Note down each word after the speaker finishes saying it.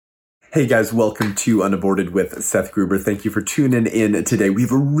Hey guys, welcome to Unaborted with Seth Gruber. Thank you for tuning in today. We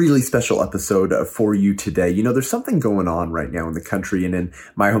have a really special episode for you today. You know, there's something going on right now in the country and in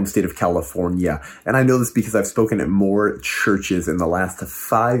my home state of California. And I know this because I've spoken at more churches in the last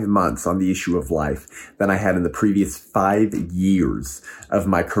 5 months on the issue of life than I had in the previous 5 years of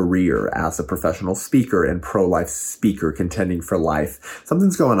my career as a professional speaker and pro-life speaker contending for life.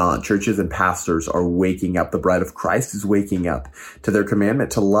 Something's going on. Churches and pastors are waking up. The bride of Christ is waking up to their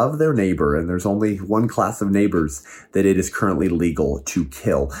commandment to love their neighbor, and there's only one class of neighbors that it is currently legal to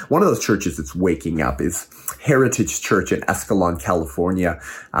kill. One of those churches that's waking up is Heritage Church in Escalon, California,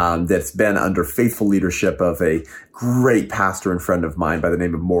 that's been under faithful leadership of a great pastor and friend of mine by the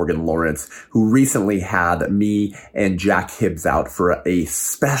name of Morgan Lawrence, who recently had me and Jack Hibbs out for a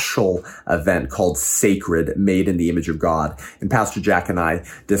special event called Sacred, Made in the Image of God. And Pastor Jack and I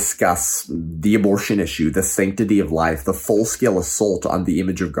discuss the abortion issue, the sanctity of life, the full-scale assault on the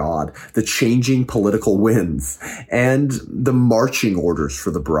image of God, the changing political winds, and the marching orders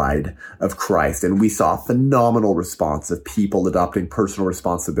for the bride of Christ. And we saw a phenomenal response of people adopting personal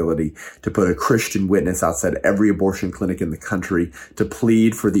responsibility to put a Christian witness outside every abortion clinic in the country, to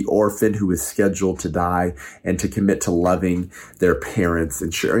plead for the orphan who is scheduled to die, and to commit to loving their parents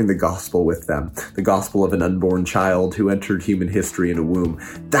and sharing the gospel with them, the gospel of an unborn child who entered human history in a womb.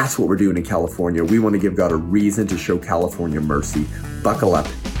 That's what we're doing in California. We want to give God a reason to show California mercy. Buckle up.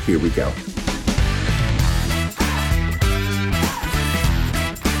 Here we go.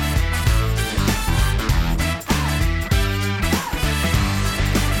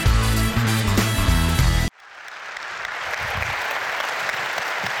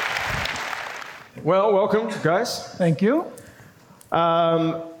 Well, welcome, guys. Thank you.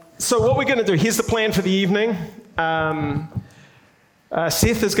 So what we're going to do, here's the plan for the evening.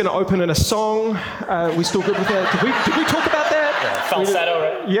 Seth is going to open in a song. We still good with that? Did we talk about that? Yeah, falsetto,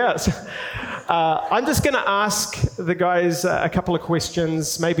 right? Yes. I'm just going to ask the guys a couple of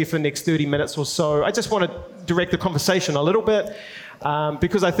questions, maybe for the next 30 minutes or so. I just want to direct the conversation a little bit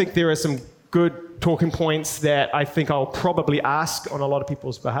because I think there are some good talking points that I think I'll probably ask on a lot of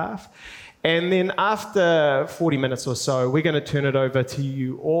people's behalf. And then after 40 minutes or so, we're going to turn it over to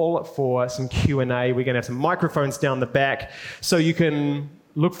you all for some Q&A. We're going to have some microphones down the back, so you can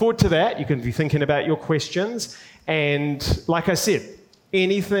look forward to that. You can be thinking about your questions. And like I said,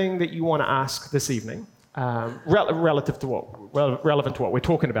 anything that you want to ask this evening, relevant to what we're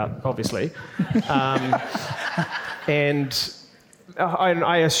talking about, obviously. And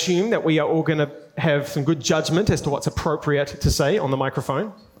I assume that we are all going to have some good judgment as to what's appropriate to say on the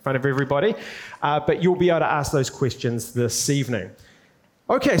microphone in front of everybody, but you'll be able to ask those questions this evening.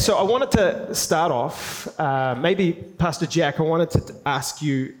 Okay, so I wanted to start off, maybe Pastor Jack, I wanted to ask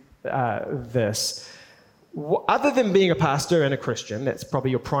you this. Other than being a pastor and a Christian, that's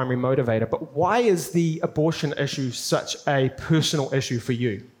probably your primary motivator, but why is the abortion issue such a personal issue for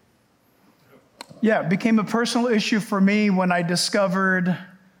you? Yeah, it became a personal issue for me when I discovered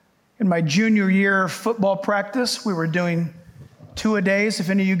in my junior year of football practice, we were doing two-a-days, if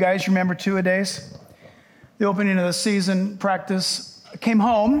any of you guys remember two-a-days. The opening of the season practice. I came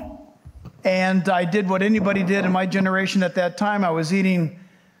home, and I did what anybody did in my generation at that time. I was eating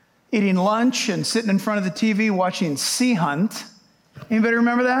lunch and sitting in front of the TV watching Sea Hunt. Anybody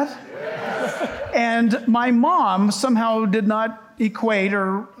remember that? Yeah. And my mom somehow did not equate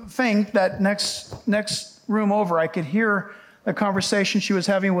or think that next room over, I could hear the conversation she was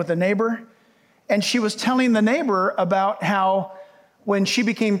having with a neighbor. And she was telling the neighbor about how when she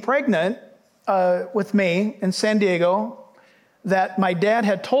became pregnant with me in San Diego, that my dad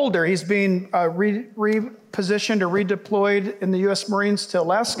had told her he's being repositioned or redeployed in the U.S. Marines to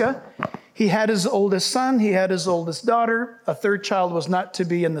Alaska. He had his oldest son, he had his oldest daughter. A third child was not to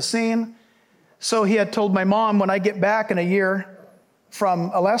be in the scene. So he had told my mom, when I get back in a year from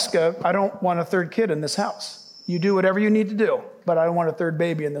Alaska, I don't want a third kid in this house. You do whatever you need to do, but I don't want a third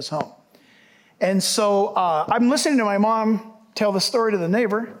baby in this home. And so I'm listening to my mom tell the story to the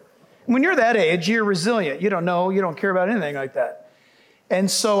neighbor. When you're that age, you're resilient. You don't know, you don't care about anything like that.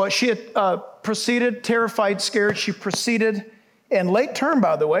 And so she had proceeded, terrified, scared, she proceeded, in late term,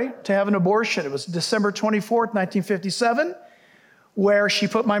 by the way, to have an abortion. It was December 24th, 1957, where she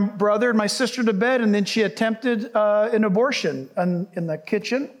put my brother and my sister to bed, and then she attempted an abortion in the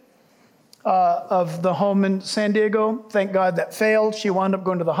kitchen of the home in San Diego. Thank God that failed. She wound up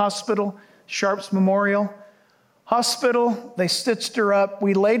going to the hospital, Sharps Memorial Hospital. They stitched her up.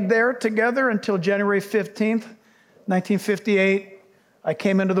 We laid there together until January 15th, 1958. I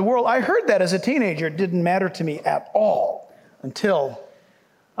came into the world. I heard that as a teenager. It didn't matter to me at all until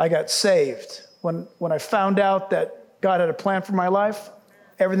I got saved. When I found out that God had a plan for my life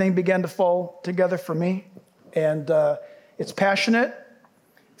everything began to fall together for me. And it's passionate.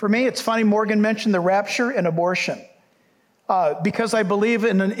 For me, it's funny, Morgan mentioned the rapture and abortion. Because I believe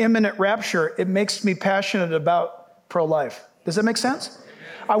in an imminent rapture, it makes me passionate about pro-life. Does that make sense?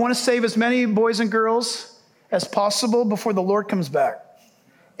 I want to save as many boys and girls as possible before the Lord comes back.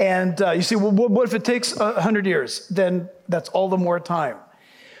 And you say, well, what if it takes 100 years? Then that's all the more time.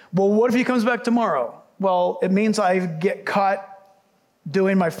 Well, what if he comes back tomorrow? Well, it means I get caught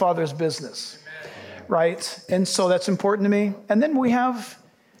doing my Father's business, right? And so that's important to me. And then we have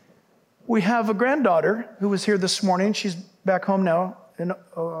a granddaughter who was here this morning. She's back home now in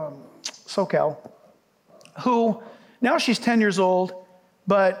SoCal, who now she's 10 years old,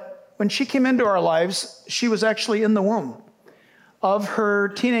 but when she came into our lives, she was actually in the womb of her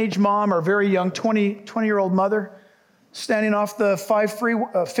teenage mom, or very young 20-year-old mother, standing off the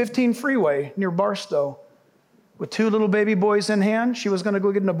 15 freeway near Barstow with 2 little baby boys in hand. She was going to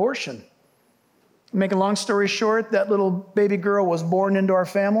go get an abortion. Make a long story short, that little baby girl was born into our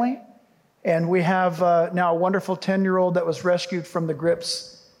family, and we have now a wonderful 10-year-old that was rescued from the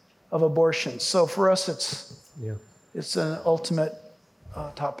grips of abortion. So for us, it's an ultimate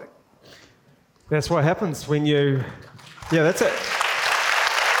topic. That's what happens when you... Yeah, that's it.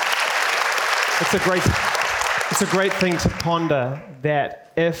 It's a great thing to ponder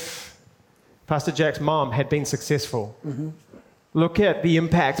that if Pastor Jack's mom had been successful, look at the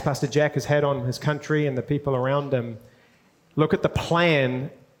impact Pastor Jack has had on his country and the people around him. Look at the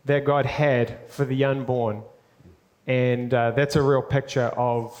plan that God had for the unborn. And that's a real picture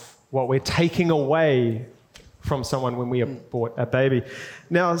of what we're taking away from someone when we abort a baby.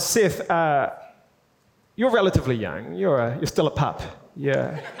 Now, Seth, you're relatively young. You're still a pup.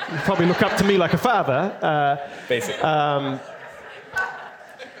 Yeah, you probably look up to me like a father. Basically.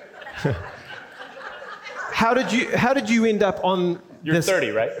 How did you end up on You're this?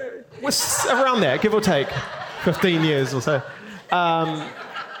 30, right? Around there, give or take, 15 years or so.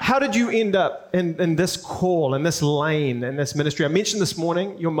 How did you end up in this call, in this lane, in this ministry? I mentioned this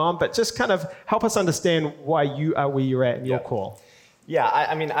morning your mom, but just kind of help us understand why you are where you're at in your call. Yeah,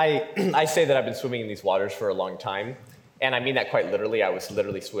 I say that I've been swimming in these waters for a long time, and I mean that quite literally. I was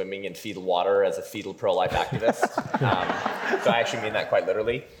literally swimming in fetal water as a fetal pro-life activist. So I actually mean that quite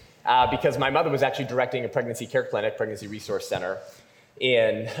literally. Because my mother was actually directing a pregnancy care clinic, pregnancy resource center,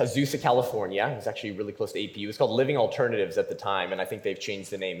 in Azusa, California. It was actually really close to APU. It was called Living Alternatives at the time, and I think they've changed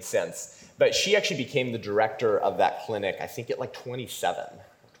the name since. But she actually became the director of that clinic, I think at like 27,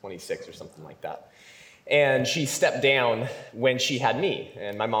 26 or something like that. And she stepped down when she had me.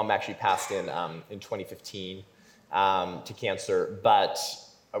 And my mom actually passed in 2015 to cancer. But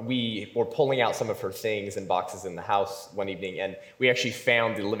we were pulling out some of her things and boxes in the house one evening, and we actually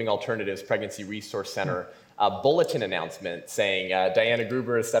found the Living Alternatives Pregnancy Resource Center bulletin announcement saying Diana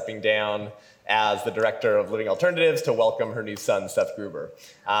Gruber is stepping down as the director of Living Alternatives to welcome her new son, Seth Gruber.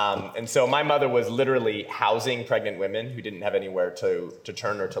 And so my mother was literally housing pregnant women who didn't have anywhere to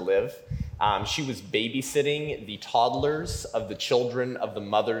turn or to live. She was babysitting the toddlers of the children of the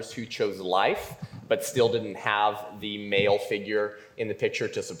mothers who chose life, but still didn't have the male figure in the picture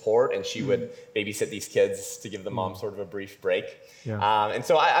to support, and she would babysit these kids to give the mom sort of a brief break. Yeah. And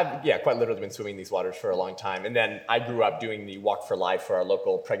so I've quite literally been swimming these waters for a long time. And then I grew up doing the Walk for Life for our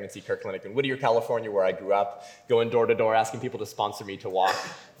local pregnancy care clinic in Whittier, California, where I grew up, going door to door, asking people to sponsor me to walk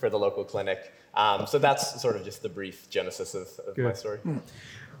for the local clinic. So that's sort of just the brief genesis of my story.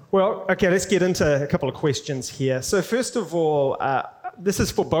 Well, okay, let's get into a couple of questions here. So first of all, this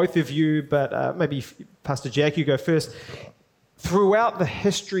is for both of you, but maybe Pastor Jack, you go first. Throughout the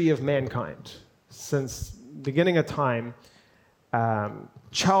history of mankind, since the beginning of time,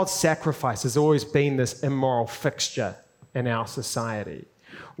 child sacrifice has always been this immoral fixture in our society.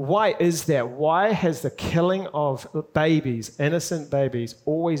 Why is that? Why has the killing of babies, innocent babies,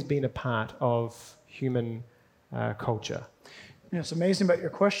 always been a part of human culture? What's amazing about your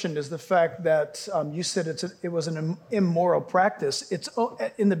question is the fact that you said it was an immoral practice.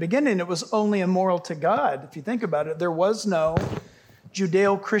 In the beginning, it was only immoral to God. If you think about it, there was no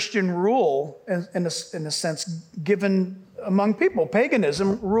Judeo-Christian rule, in a sense, given among people.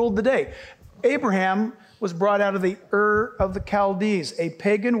 Paganism ruled the day. Abraham was brought out of the Ur of the Chaldees, a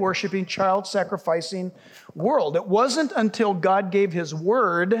pagan-worshiping, child-sacrificing world. It wasn't until God gave his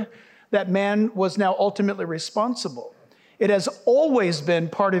word that man was now ultimately responsible. It has always been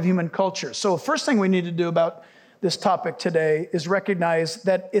part of human culture. So the first thing we need to do about this topic today is recognize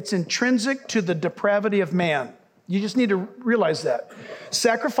that it's intrinsic to the depravity of man. You just need to realize that.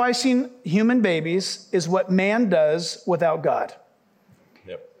 Sacrificing human babies is what man does without God.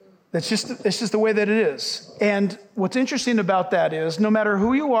 Yep. It's just the way that it is. And what's interesting about that is no matter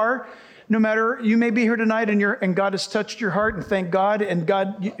who you are, no matter, you may be here tonight and God has touched your heart, and thank God. And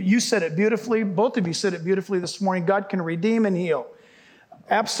God, you said it beautifully. Both of you said it beautifully this morning. God can redeem and heal.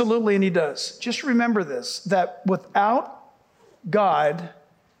 Absolutely, and he does. Just remember this, that without God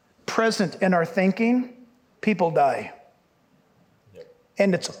present in our thinking, people die.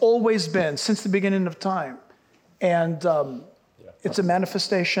 And it's always been since the beginning of time. And it's a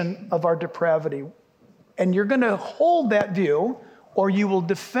manifestation of our depravity. And you're going to hold that view, or you will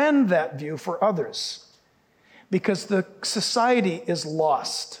defend that view for others, because the society is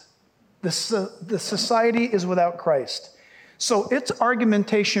lost. The society is without Christ. So its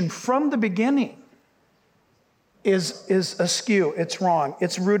argumentation from the beginning is askew. It's wrong.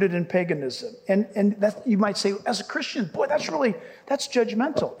 It's rooted in paganism. And that, you might say, as a Christian, boy, that's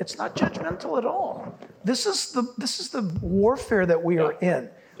judgmental. It's not judgmental at all. This is the warfare that we are in.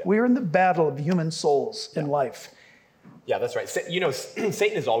 We are in the battle of human souls in life. Yeah, that's right.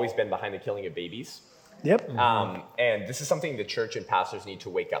 Satan has always been behind the killing of babies. Yep. And this is something the church and pastors need to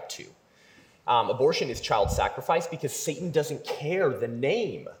wake up to. Abortion is child sacrifice because Satan doesn't care the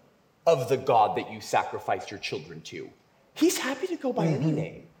name of the God that you sacrificed your children to. He's happy to go by any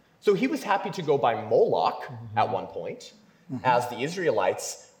name. So he was happy to go by Moloch at one point, as the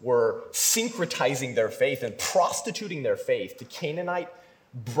Israelites were syncretizing their faith and prostituting their faith to Canaanite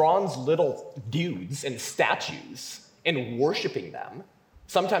bronze little dudes and statues and worshiping them,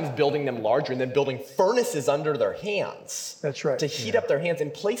 sometimes building them larger and then building furnaces under their hands. That's right. To heat up their hands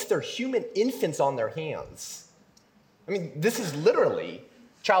and place their human infants on their hands. I mean, this is literally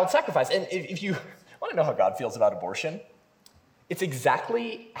child sacrifice. And if you want to know how God feels about abortion, it's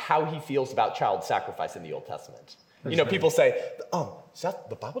exactly how he feels about child sacrifice in the Old Testament. People say, Seth,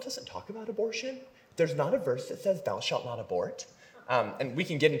 the Bible doesn't talk about abortion. There's not a verse that says, thou shalt not abort. And we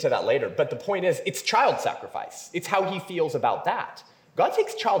can get into that later. But the point is, it's child sacrifice. It's how he feels about that. God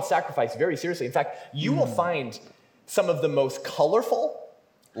takes child sacrifice very seriously. In fact, you will find some of the most colorful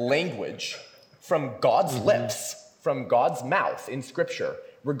language from God's lips, from God's mouth in Scripture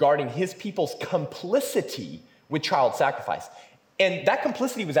regarding his people's complicity with child sacrifice. And that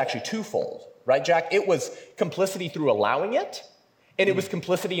complicity was actually twofold, right, Jack? It was complicity through allowing it, and it was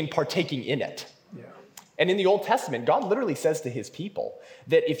complicity in partaking in it. Yeah. And in the Old Testament, God literally says to his people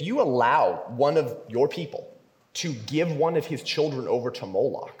that if you allow one of your people to give one of his children over to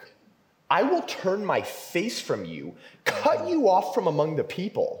Moloch, I will turn my face from you, cut you off from among the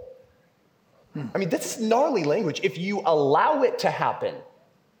people. I mean, that's gnarly language. If you allow it to happen,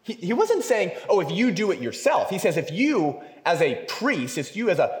 he wasn't saying, if you do it yourself. He says, if you as a priest, if you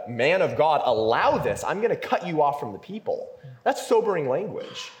as a man of God allow this, I'm going to cut you off from the people. That's sobering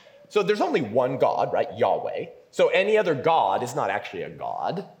language. So there's only one God, right? Yahweh. So any other God is not actually a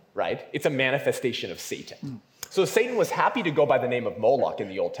God, right? It's a manifestation of Satan. So Satan was happy to go by the name of Moloch in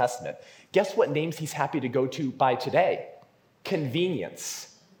the Old Testament. Guess what names he's happy to go to by today?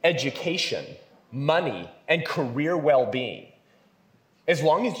 Convenience, education, money, and career well-being. As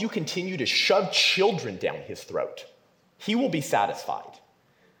long as you continue to shove children down his throat, he will be satisfied.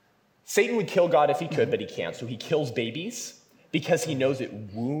 Satan would kill God if he could, but he can't. So he kills babies because he knows it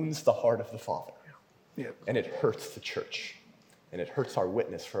wounds the heart of the Father. Yep. And it hurts the church. And it hurts our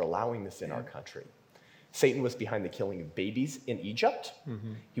witness for allowing this in our country. Satan was behind the killing of babies in Egypt.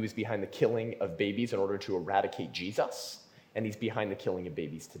 He was behind the killing of babies in order to eradicate Jesus. And he's behind the killing of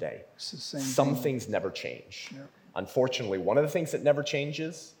babies today. Some things never change. Yeah. Unfortunately, one of the things that never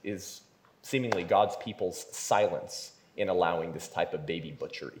changes is seemingly God's people's silence in allowing this type of baby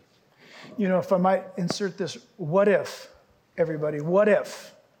butchery. If I might insert this, what if, everybody, what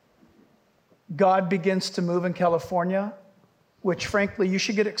if God begins to move in California, which frankly you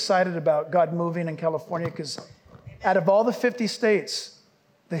should get excited about God moving in California, because out of all the 50 states,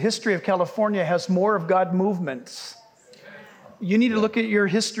 the history of California has more of God movements. You need to look at your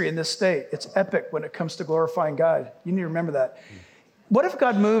history in this state. It's epic when it comes to glorifying God. You need to remember that. What if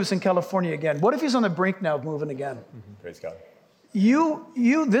God moves in California again? What if he's on the brink now of moving again? Praise God.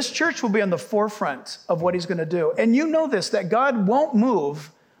 This church will be on the forefront of what he's going to do. And you know this, that God won't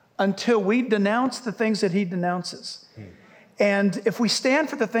move until we denounce the things that he denounces. And if we stand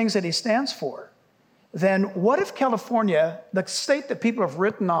for the things that he stands for, then what if California, the state that people have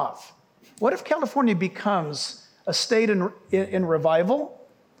written off, what if California becomes a state in revival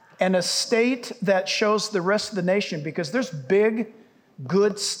and a state that shows the rest of the nation? Because there's big,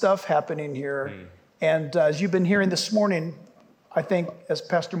 good stuff happening here. And as you've been hearing this morning, I think, as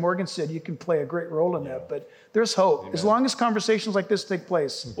Pastor Morgan said, you can play a great role in that. But there's hope. Amen. As long as conversations like this take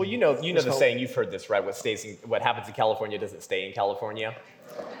place. Well, you know the saying, you've heard this, right? What happens in California doesn't stay in California.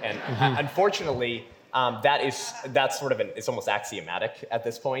 And unfortunately, that's sort of it's almost axiomatic at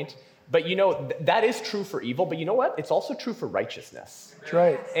this point. But that is true for evil, but you know what? It's also true for righteousness. That's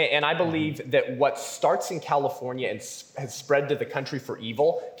right. And I believe that what starts in California and has spread to the country for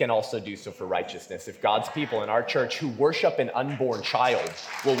evil can also do so for righteousness. If God's people in our church who worship an unborn child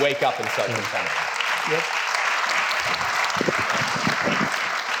will wake up and start repenting. Yep.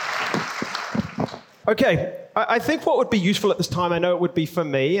 Okay, I think what would be useful at this time, I know it would be for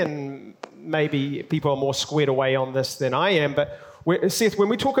me, and maybe people are more squared away on this than I am, but Seth, when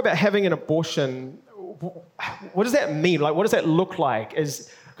we talk about having an abortion, what does that mean? Like, what does that look like?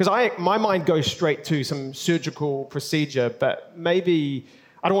 Because my mind goes straight to some surgical procedure, but maybe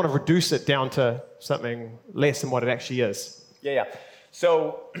I don't want to reduce it down to something less than what it actually is. Yeah.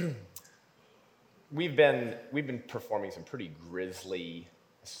 So we've been performing some pretty grisly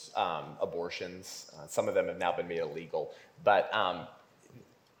abortions. Some of them have now been made illegal, but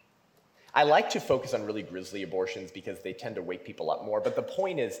I like to focus on really grisly abortions because they tend to wake people up more. But the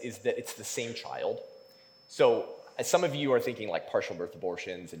point is that it's the same child. So some of you are thinking like partial birth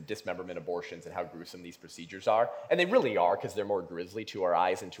abortions and dismemberment abortions and how gruesome these procedures are. And they really are because they're more grisly to our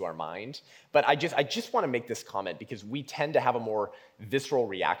eyes and to our mind. But I just want to make this comment because we tend to have a more visceral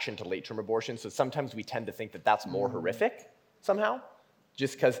reaction to late-term abortion. So sometimes we tend to think that that's more horrific somehow,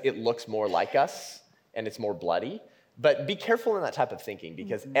 just because it looks more like us and it's more bloody. But be careful in that type of thinking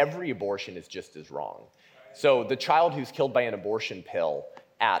because every abortion is just as wrong. So the child who's killed by an abortion pill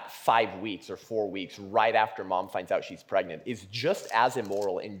at 5 weeks or 4 weeks right after mom finds out she's pregnant is just as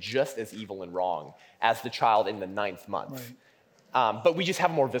immoral and just as evil and wrong as the child in the 9th month. Right. But we just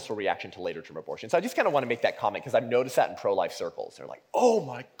have a more visceral reaction to later term abortion. So I just kind of want to make that comment because I've noticed that in pro-life circles. They're like, oh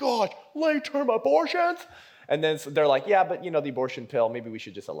my gosh, late term abortions? And then they're like, yeah, but the abortion pill, maybe we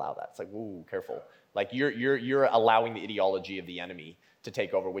should just allow that. It's like, ooh, careful. Like you're allowing the ideology of the enemy to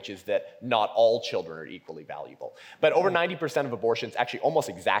take over, which is that not all children are equally valuable. But over 90% of abortions, actually almost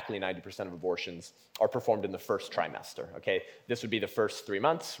exactly 90% of abortions are performed in the first trimester, okay? This would be the first 3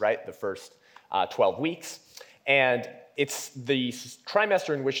 months, right? The first 12 weeks. And it's the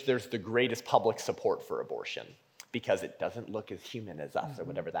trimester in which there's the greatest public support for abortion because it doesn't look as human as us or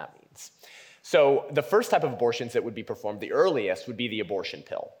whatever that means. So the first type of abortions that would be performed, the earliest, would be the abortion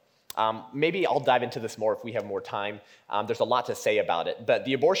pill. Maybe I'll dive into this more if we have more time. There's a lot to say about it. But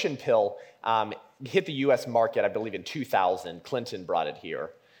the abortion pill hit the U.S. market, I believe, in 2000. Clinton brought it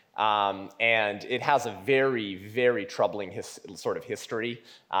here. And it has a very, very troubling sort of history.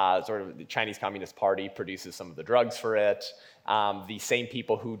 The Chinese Communist Party produces some of the drugs for it. The same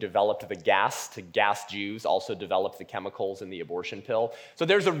people who developed the gas to gas Jews also developed the chemicals in the abortion pill. So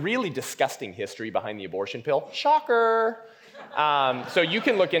there's a really disgusting history behind the abortion pill. Shocker! So you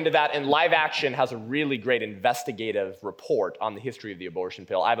can look into that, and Live Action has a really great investigative report on the history of the abortion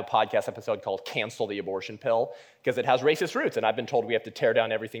pill. I have a podcast episode called Cancel the Abortion Pill, because it has racist roots, and I've been told we have to tear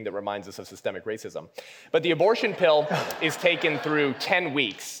down everything that reminds us of systemic racism. But the abortion pill is taken through 10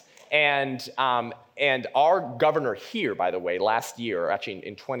 weeks, and our governor here, by the way, last year, actually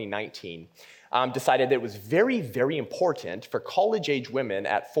in 2019, decided that it was very, very important for college-age women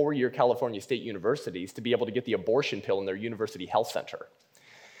at four-year California state universities to be able to get the abortion pill in their university health center.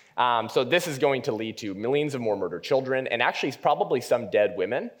 So this is going to lead to millions of more murdered children, and actually probably some dead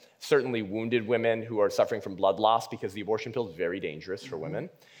women, certainly wounded women who are suffering from blood loss because the abortion pill is very dangerous for women.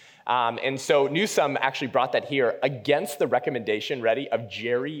 And so Newsom actually brought that here against the recommendation, of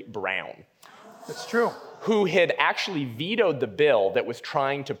Jerry Brown. That's true. Who had actually vetoed the bill that was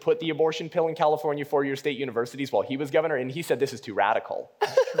trying to put the abortion pill in California four-year state universities while he was governor, and he said this is too radical.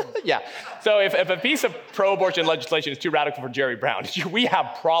 Yeah. So if a piece of pro-abortion legislation is too radical for Jerry Brown, we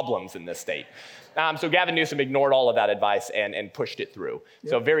have problems in this state. So Gavin Newsom ignored all of that advice and pushed it through. Yep.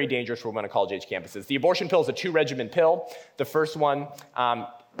 So very dangerous for women on college-age campuses. The abortion pill is a 2-regimen pill. The first one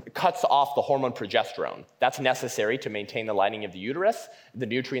cuts off the hormone progesterone. That's necessary to maintain the lining of the uterus, the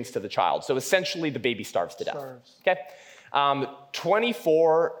nutrients to the child. So essentially, the baby starves to death. Okay?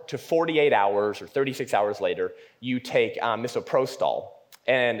 24 to 48 hours or 36 hours later, you take misoprostol.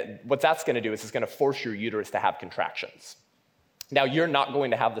 And what that's going to do is it's going to force your uterus to have contractions. Now, you're not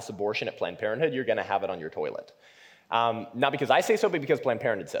going to have this abortion at Planned Parenthood. You're going to have it on your toilet. Not because I say so, but because Planned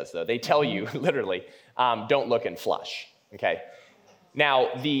Parenthood says so. They tell you, literally, don't look and flush. Okay? Now,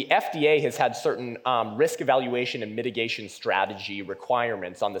 the FDA has had certain risk evaluation and mitigation strategy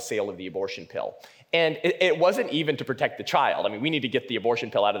requirements on the sale of the abortion pill. And it wasn't even to protect the child. I mean, we need to get the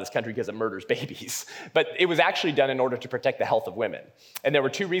abortion pill out of this country because it murders babies. But it was actually done in order to protect the health of women. And there were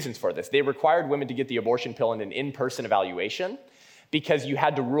 2 reasons for this. They required women to get the abortion pill in an in-person evaluation because you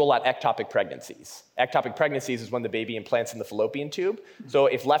had to rule out ectopic pregnancies. Ectopic pregnancies is when the baby implants in the fallopian tube. So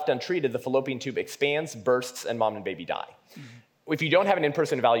if left untreated, the fallopian tube expands, bursts, and mom and baby die. If you don't have an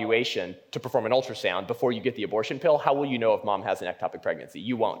in-person evaluation to perform an ultrasound before you get the abortion pill, how will you know if mom has an ectopic pregnancy?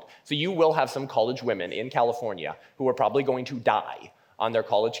 You won't. So you will have some college women in California who are probably going to die on their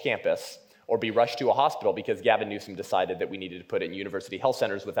college campus or be rushed to a hospital because Gavin Newsom decided that we needed to put it in university health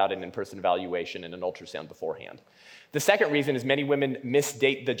centers without an in-person evaluation and an ultrasound beforehand. The second reason is many women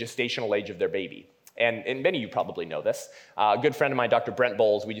misdate the gestational age of their baby. And many of you probably know this. A good friend of mine, Dr. Brent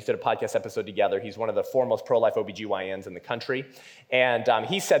Bowles, we just did a podcast episode together. He's one of the foremost pro-life OBGYNs in the country. And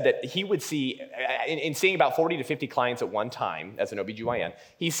he said that he would see, in seeing about 40 to 50 clients at one time as an OBGYN,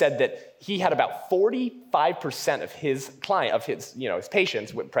 he said that he had about 45% of his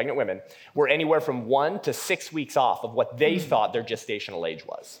patients, pregnant women, were anywhere from 1 to 6 weeks off of what they thought their gestational age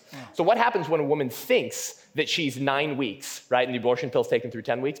was. So what happens when a woman thinks that she's 9 weeks, right, and the abortion pill's taken through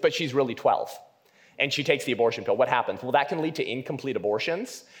 10 weeks, but she's really 12? And she takes the abortion pill, what happens? Well, that can lead to incomplete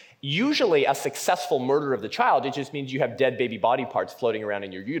abortions. Usually a successful murder of the child, it just means you have dead baby body parts floating around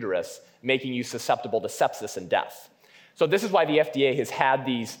in your uterus, making you susceptible to sepsis and death. So this is why the FDA has had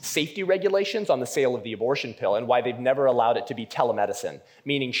these safety regulations on the sale of the abortion pill and why they've never allowed it to be telemedicine,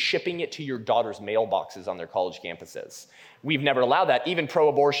 meaning shipping it to your daughter's mailboxes on their college campuses. We've never allowed that. Even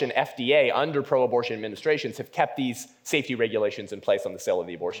pro-abortion FDA, under pro-abortion administrations, have kept these safety regulations in place on the sale of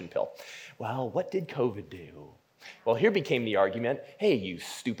the abortion pill. Well, what did COVID do? Well, here became the argument, hey, you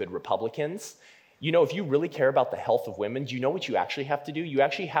stupid Republicans, you know, if you really care about the health of women, do you know what you actually have to do? You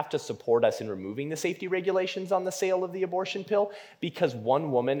actually have to support us in removing the safety regulations on the sale of the abortion pill, because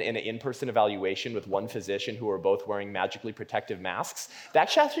one woman in an in-person evaluation with one physician who are both wearing magically protective masks,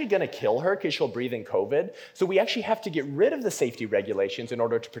 that's actually gonna kill her because she'll breathe in COVID. So we actually have to get rid of the safety regulations in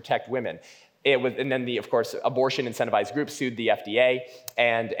order to protect women. And then, of course, abortion incentivized groups sued the FDA,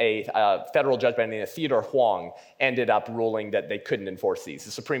 and a federal judge by the name of Theodore Huang ended up ruling that they couldn't enforce these.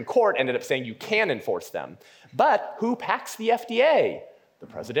 The Supreme Court ended up saying you can enforce them. But who packs the FDA? The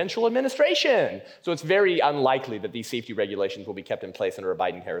presidential administration. So it's very unlikely that these safety regulations will be kept in place under a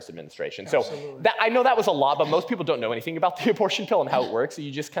Biden-Harris administration. Absolutely. So I know that was a lot, but most people don't know anything about the abortion pill and how it works, so you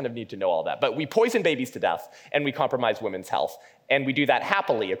just kind of need to know all that. But we poison babies to death, and we compromise women's health. And we do that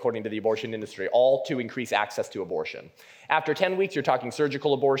happily, according to the abortion industry, all to increase access to abortion. After 10 weeks, you're talking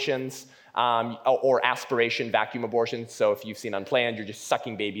surgical abortions or aspiration vacuum abortions. So if you've seen Unplanned, you're just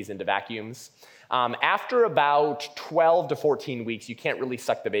sucking babies into vacuums. After about 12 to 14 weeks, you can't really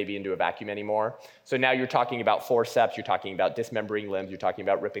suck the baby into a vacuum anymore. So now you're talking about forceps, you're talking about dismembering limbs, you're talking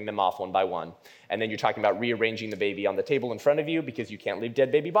about ripping them off one by one. And then you're talking about rearranging the baby on the table in front of you because you can't leave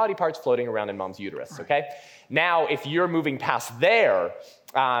dead baby body parts floating around in mom's uterus, okay? Now, if you're moving past there,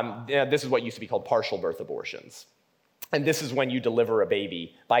 this is what used to be called partial birth abortions. And this is when you deliver a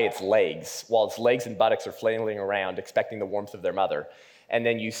baby by its legs, while its legs and buttocks are flailing around, expecting the warmth of their mother. And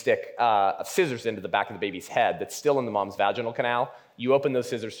then you stick scissors into the back of the baby's head that's still in the mom's vaginal canal. You open those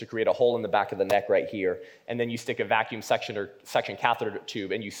scissors to create a hole in the back of the neck right here, and then you stick a vacuum suction catheter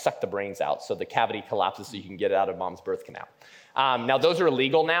tube, and you suck the brains out so the cavity collapses so you can get it out of mom's birth canal. Now, those are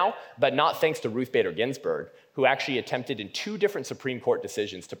illegal now, but not thanks to Ruth Bader Ginsburg, who actually attempted in 2 different Supreme Court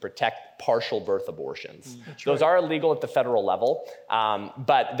decisions to protect partial birth abortions. Those are illegal at the federal level,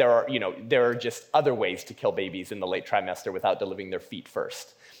 but there are just other ways to kill babies in the late trimester without delivering their feet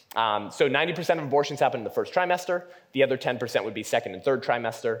first. So 90% of abortions happen in the first trimester. The other 10% would be second and third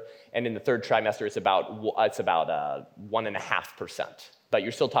trimester, and in the third trimester, it's about 1.5%. But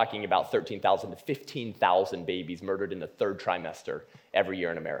you're still talking about 13,000 to 15,000 babies murdered in the third trimester every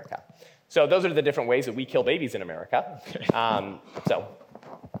year in America. So those are the different ways that we kill babies in America.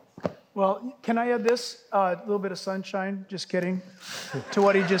 Well, can I add this? A little bit of sunshine, just kidding, to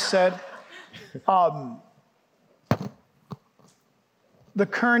what he just said. The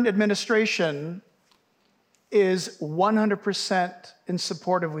current administration is 100% in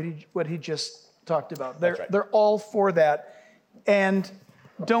support of what he just talked about. They're all for that. And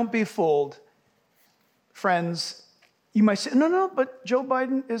don't be fooled, friends. You might say, no, but Joe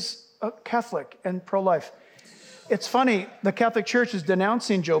Biden is a Catholic and pro-life. It's funny, the Catholic Church is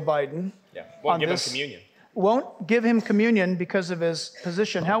denouncing Joe Biden. Yeah, won't give him communion. Won't give him communion because of his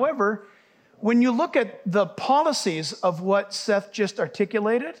position. However, when you look at the policies of what Seth just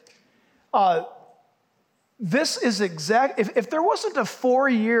articulated, this is exact. If there wasn't a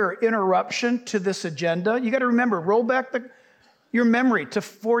 4-year interruption to this agenda, you got to remember, roll back your memory to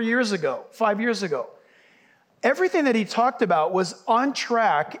 4 years ago, 5 years ago. Everything that he talked about was on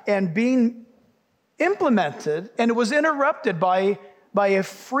track and being implemented, and it was interrupted by a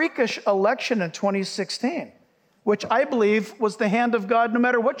freakish election in 2016. which I believe was the hand of God, no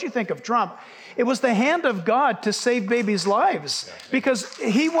matter what you think of Trump. It was the hand of God to save babies' lives because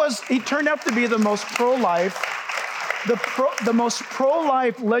he turned out to be the most pro-life, the most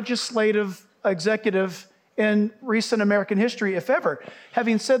pro-life legislative executive in recent American history, if ever.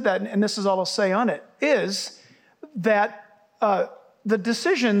 Having said that, and this is all I'll say on it, is that the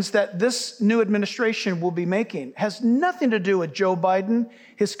decisions that this new administration will be making has nothing to do with Joe Biden,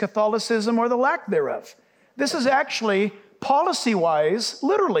 his Catholicism, or the lack thereof. This is actually policy-wise,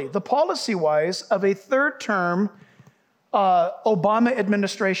 literally the policy-wise of a third-term Obama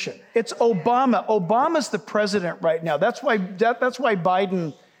administration. It's Obama. Obama's the president right now. That's why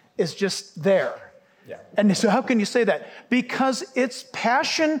Biden is just there. Yeah. And so how can you say that? Because its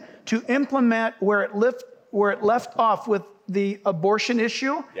passion to implement where it left off with the abortion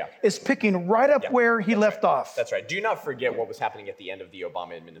issue is picking right up where he left off. That's right. Do not forget what was happening at the end of the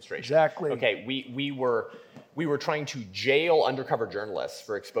Obama administration. Exactly. Okay, we were trying to jail undercover journalists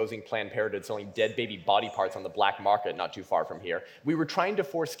for exposing Planned Parenthood selling dead baby body parts on the black market not too far from here. We were trying to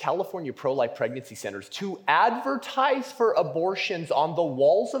force California pro-life pregnancy centers to advertise for abortions on the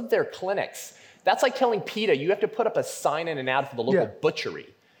walls of their clinics. That's like telling PETA you have to put up a sign and an ad for the local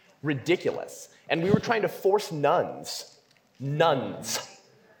butchery. Ridiculous. And we were trying to force nuns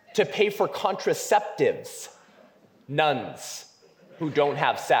to pay for contraceptives. Nuns who don't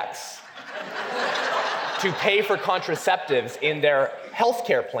have sex. To pay for contraceptives in their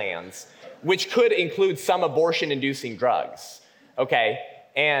healthcare plans, which could include some abortion-inducing drugs. Okay?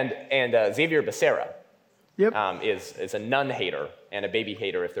 And Xavier Becerra is a nun hater and a baby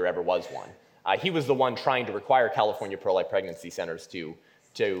hater if there ever was one. He was the one trying to require California pro-life pregnancy centers to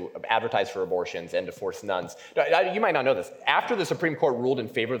advertise for abortions and to force nuns. You might not know this. After the Supreme Court ruled in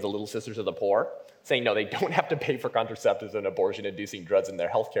favor of the Little Sisters of the Poor, saying no, they don't have to pay for contraceptives and abortion-inducing drugs in their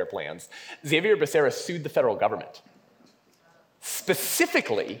healthcare plans, Xavier Becerra sued the federal government,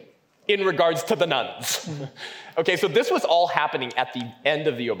 specifically in regards to the nuns. Okay, so this was all happening at the end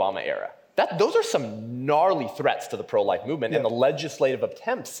of the Obama era. Those are some gnarly threats to the pro-life movement and the legislative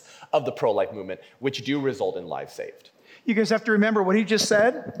attempts of the pro-life movement, which do result in lives saved. You guys have to remember what he just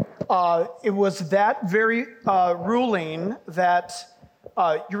said. It was that very ruling that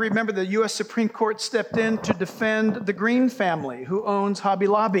you remember the U.S. Supreme Court stepped in to defend the Green family who owns Hobby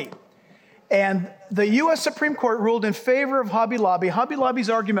Lobby. And the U.S. Supreme Court ruled in favor of Hobby Lobby. Hobby Lobby's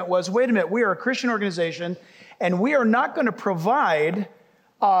argument was, wait a minute, we are a Christian organization and we are not going to provide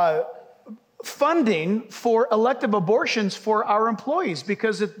funding for elective abortions for our employees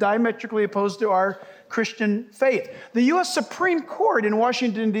because it's diametrically opposed to our Christian faith. The U.S. Supreme Court in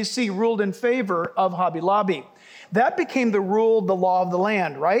Washington, D.C. ruled in favor of Hobby Lobby. That became the rule, the law of the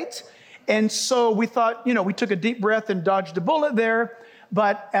land, right? And so we thought, we took a deep breath and dodged a bullet there.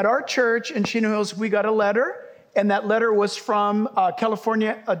 But at our church in Chino Hills, we got a letter, and that letter was from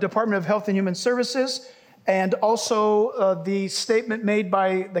California Department of Health and Human Services, and also the statement made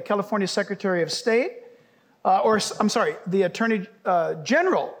by the California Secretary of State, the Attorney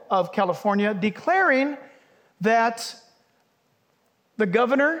General of California, declaring that the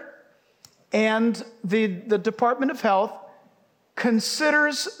governor and the Department of Health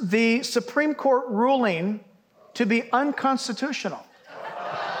considers the Supreme Court ruling to be unconstitutional.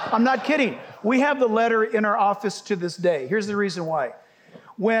 I'm not kidding. We have the letter in our office to this day. Here's the reason why.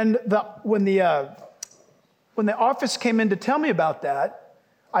 When the office came in to tell me about that,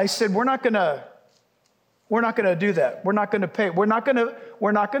 I said, we're not going to do that. We're not going to pay. We're not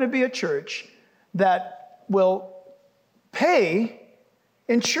going to be a church that will pay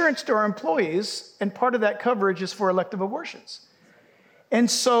insurance to our employees, and part of that coverage is for elective abortions. And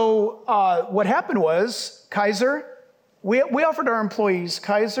so what happened was Kaiser, we offered our employees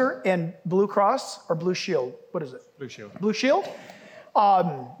Kaiser and Blue Cross or Blue Shield. What is it? Blue Shield. Blue Shield.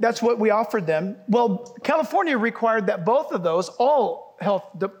 That's what we offered them. Well, California required that both of those, all health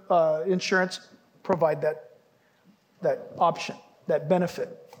insurance, provide that option, that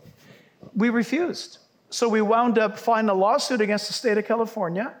benefit. We refused. So we wound up filing a lawsuit against the state of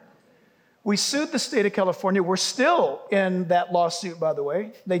California. We sued the state of California. We're still in that lawsuit, by the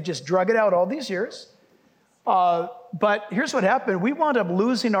way. They just drug it out all these years. But here's what happened. We wound up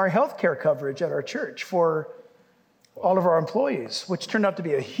losing our health care coverage at our church for all of our employees, which turned out to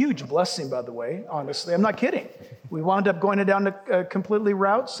be a huge blessing, by the way, honestly. I'm not kidding. We wound up going down a completely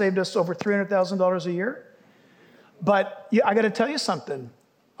route, saved us over $300,000 a year. But I got to tell you something.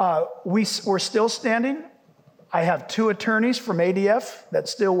 We're still standing. I have 2 attorneys from ADF that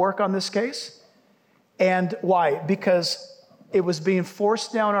still work on this case. And why? Because it was being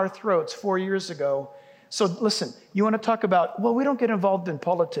forced down our throats 4 years ago. So listen, you want to talk about, well, we don't get involved in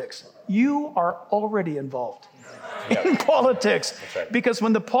politics. You are already involved. in politics. That's right. Because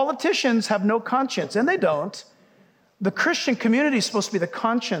when the politicians have no conscience, and they don't, the Christian community is supposed to be the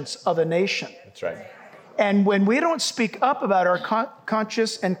conscience of a nation. That's right. And when we don't speak up about our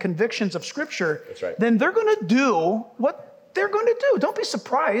conscience and convictions of Scripture, That's right. then they're going to do what they're going to do. Don't be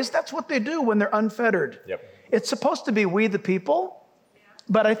surprised. That's what they do when they're unfettered. Yep. It's supposed to be we the people,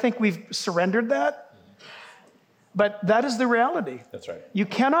 but I think we've surrendered that. But that is the reality. That's right. You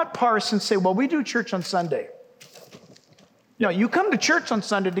cannot parse and say, well, we do church on Sunday. No, you come to church on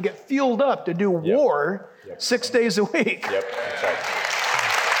Sunday to get fueled up to do war 6 days a week. Yep, that's right.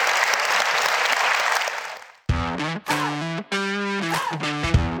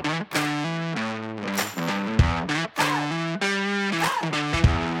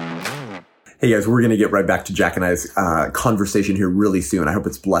 Hey guys, we're going to get right back to Jack and I's conversation here really soon. I hope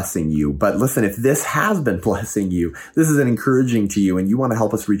it's blessing you. But listen, if this has been blessing you, this is encouraging to you, and you want to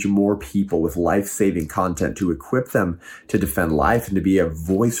help us reach more people with life-saving content to equip them to defend life and to be a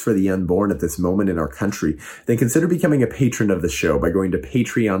voice for the unborn at this moment in our country, then consider becoming a patron of the show by going to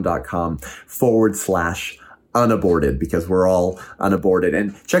patreon.com/unaborted, because we're all unaborted.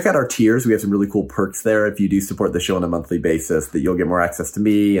 And check out our tiers. We have some really cool perks there if you do support the show on a monthly basis, that you'll get more access to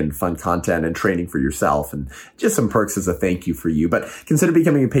me and fun content and training for yourself, and just some perks as a thank you for you. But consider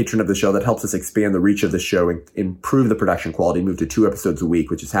becoming a patron of the show. That helps us expand the reach of the show and improve the production quality, move to 2 episodes a week,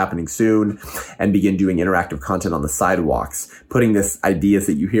 which is happening soon, and begin doing interactive content on the sidewalks, putting this ideas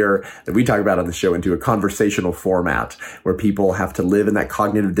that you hear that we talk about on the show into a conversational format where people have to live in that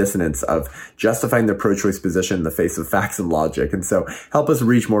cognitive dissonance of justifying their pro-choice position in the face of facts and logic. And so help us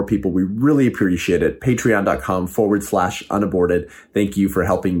reach more people. We really appreciate it. Patreon.com/unaborted. Thank you for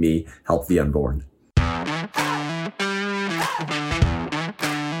helping me help the unborn.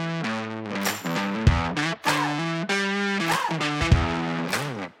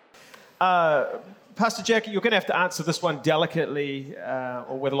 Pastor Jack, you're going to have to answer this one delicately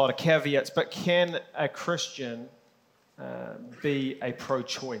or with a lot of caveats, but can a Christian be a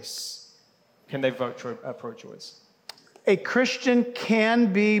pro-choice? Can they vote pro-choice? A Christian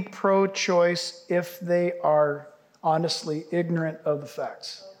can be pro-choice if they are honestly ignorant of the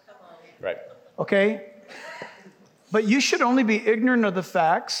facts. Right. Okay? But you should only be ignorant of the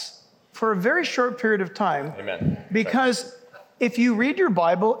facts for a very short period of time. Amen. Because if you read your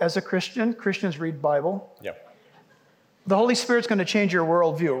Bible as a Christian, Christians read Bible, the Holy Spirit's going to change your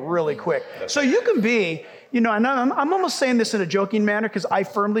worldview really quick. So you can be, and I'm almost saying this in a joking manner because I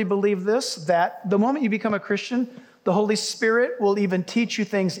firmly believe this, that the moment you become a Christian, the Holy Spirit will even teach you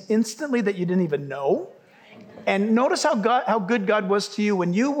things instantly that you didn't even know. And notice how good God was to you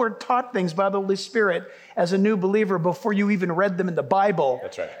when you were taught things by the Holy Spirit as a new believer before you even read them in the Bible.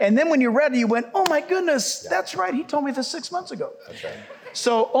 That's right. And then when you read it, you went, oh my goodness, that's right. He told me this 6 months ago. That's right.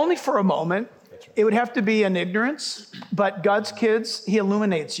 So only for a moment. It would have to be an ignorance, but God's kids, He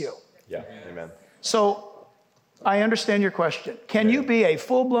illuminates you. Yeah, amen. So I understand your question. Can you be a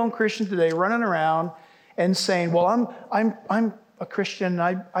full-blown Christian today running around and saying, well, I'm a Christian,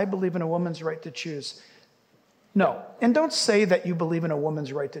 I believe in a woman's right to choose? No. And don't say that you believe in a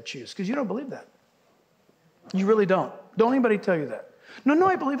woman's right to choose, because you don't believe that. You really don't. Don't anybody tell you that. No,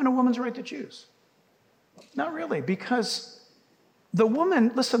 I believe in a woman's right to choose. Not really, because the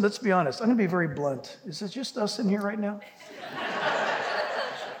woman, listen, let's be honest. I'm going to be very blunt. Is it just us in here right now?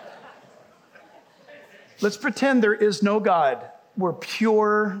 Let's pretend there is no God. We're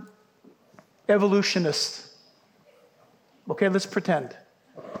pure evolutionists. Okay, let's pretend.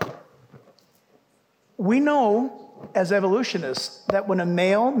 We know as evolutionists that when a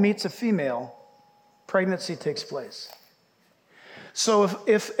male meets a female, pregnancy takes place. So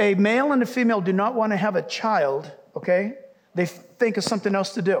if a male and a female do not want to have a child, okay, they think of something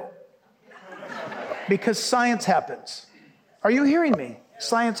else to do. Because science happens. Are you hearing me?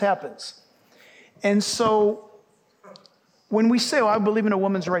 Science happens. And so when we say, I believe in a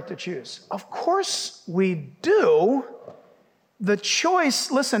woman's right to choose, of course we do. The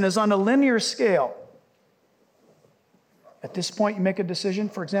choice, listen, is on a linear scale. At this point, you make a decision.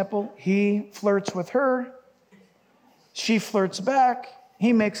 For example, he flirts with her. She flirts back.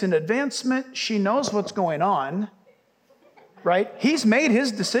 He makes an advancement. She knows what's going on. Right? He's made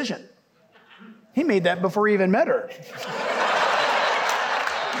his decision. He made that before he even met her.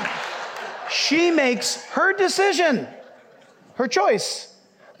 She makes her decision, her choice.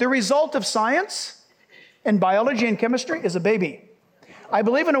 The result of science and biology and chemistry is a baby. I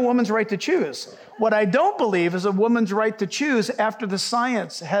believe in a woman's right to choose. What I don't believe is a woman's right to choose after the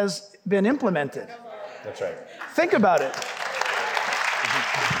science has been implemented. That's right. Think about it.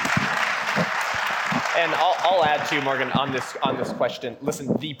 And I'll add to you, Morgan, on this question.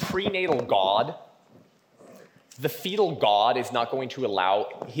 Listen, the prenatal God the fetal God is not going to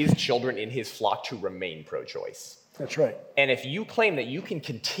allow his children in his flock to remain pro-choice. That's right. And if you claim that you can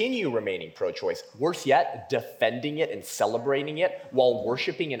continue remaining pro-choice, worse yet, defending it and celebrating it while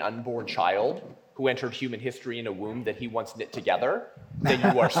worshiping an unborn child who entered human history in a womb that he once knit together, then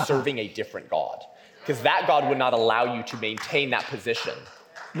you are serving a different God. Because that God would not allow you to maintain that position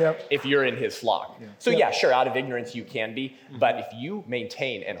if you're in his flock. So yeah, sure, out of ignorance you can be, but if you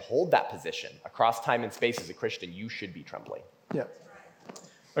maintain and hold that position across time and space as a Christian, you should be trembling. Yeah.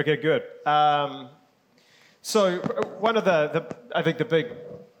 Okay, good. So one of I think the big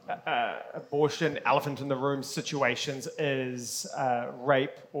abortion elephant in the room situations is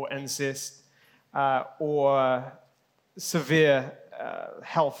rape or incest or severe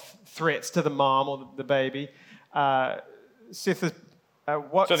health threats to the mom or the baby. Seth,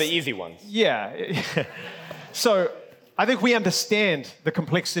 so the easy ones. Yeah. So I think we understand the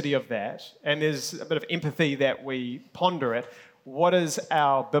complexity of that, and there's a bit of empathy that we ponder it. What is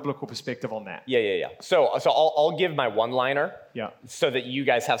our biblical perspective on that? Yeah. So I'll give my one-liner so that you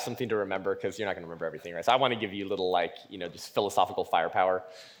guys have something to remember, because you're not going to remember everything, right? So I want to give you a little, just philosophical firepower.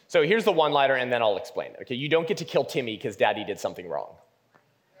 So here's the one-liner, and then I'll explain. Okay, you don't get to kill Timmy because Daddy did something wrong.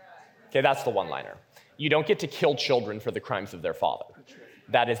 Okay, that's the one-liner. You don't get to kill children for the crimes of their father.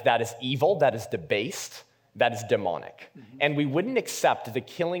 That is evil, that is debased, that is demonic. And we wouldn't accept the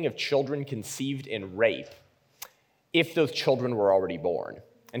killing of children conceived in rape if those children were already born.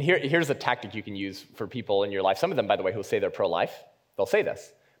 And here's a tactic you can use for people in your life. Some of them, by the way, who say they're pro-life, they'll say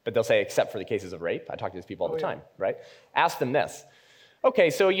this, but they'll say, except for the cases of rape. I talk to these people all the time, right? Ask them this.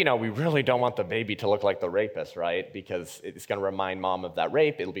 Okay, so, we really don't want the baby to look like the rapist, right? Because it's going to remind mom of that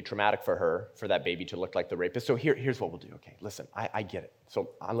rape. It'll be traumatic for her, for that baby to look like the rapist. So here's what we'll do. Okay, listen, I get it.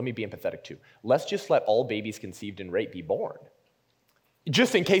 So let me be empathetic too. Let's just let all babies conceived in rape be born,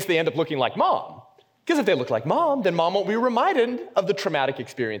 just in case they end up looking like mom. Because if they look like mom, then mom won't be reminded of the traumatic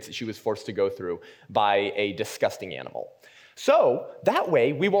experience that she was forced to go through by a disgusting animal. So that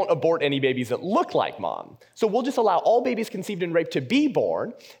way, we won't abort any babies that look like mom. So we'll just allow all babies conceived in rape to be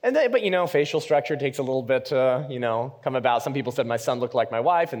born. But facial structure takes a little bit to, come about. Some people said my son looked like my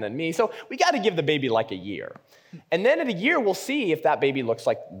wife and then me. So we got to give the baby like a year. And then at a year, we'll see if that baby looks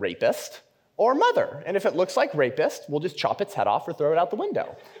like rapist or mother. And if it looks like rapist, we'll just chop its head off or throw it out the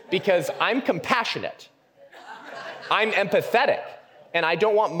window. Because I'm compassionate. I'm empathetic. And I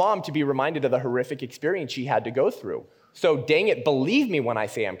don't want mom to be reminded of the horrific experience she had to go through. So dang it, believe me when I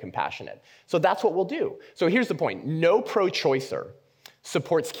say I'm compassionate. So that's what we'll do. So here's the point. No pro-choicer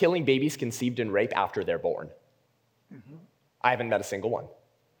supports killing babies conceived in rape after they're born. I haven't met a single one.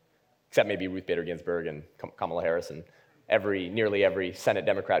 Except maybe Ruth Bader Ginsburg and Kamala Harris and nearly every Senate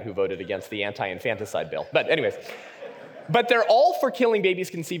Democrat who voted against the anti-infanticide bill. But anyways, but they're all for killing babies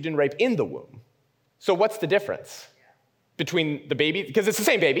conceived in rape in the womb. So what's the difference between the baby? Because it's the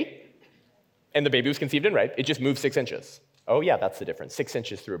same baby. And the baby was conceived in rape, it just moved 6 inches. Oh yeah, that's the difference, 6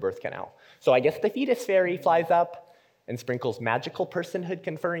 inches through a birth canal. So I guess the fetus fairy flies up and sprinkles magical personhood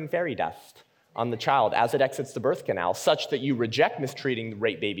conferring fairy dust on the child as it exits the birth canal, such that you reject mistreating the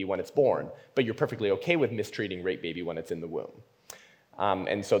rape baby when it's born, but you're perfectly okay with mistreating rape baby when it's in the womb.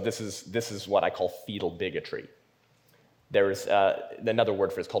 And so this is what I call fetal bigotry. There's another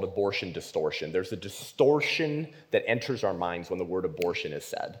word for it, it's called abortion distortion. There's a distortion that enters our minds when the word abortion is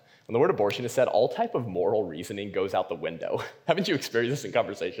said. When the word abortion is said, all type of moral reasoning goes out the window. Haven't you experienced this in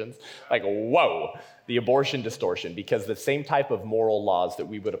conversations? Like, whoa, the abortion distortion, because the same type of moral laws that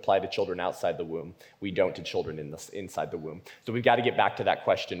we would apply to children outside the womb, we don't to children inside the womb. So we've got to get back to that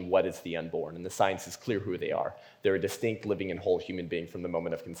question, what is the unborn? And the science is clear who they are. They're a distinct, living, and whole human being from the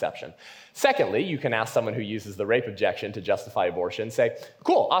moment of conception. Secondly, you can ask someone who uses the rape objection to justify abortion, say,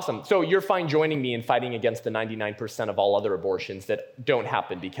 cool, awesome, so you're fine joining me in fighting against the 99% of all other abortions that don't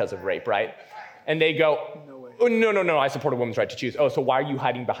happen because of rape, right? And they go, oh, no, I support a woman's right to choose. Oh, so why are you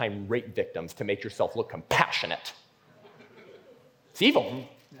hiding behind rape victims to make yourself look compassionate? It's evil.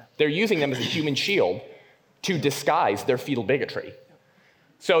 They're using them as a human shield to disguise their fetal bigotry.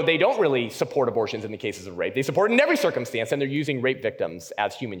 So they don't really support abortions in the cases of rape. They support it in every circumstance, and they're using rape victims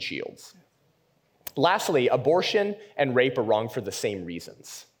as human shields. Lastly, abortion and rape are wrong for the same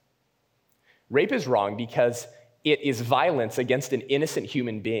reasons. Rape is wrong because it is violence against an innocent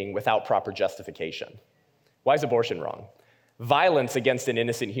human being without proper justification. Why is abortion wrong? Violence against an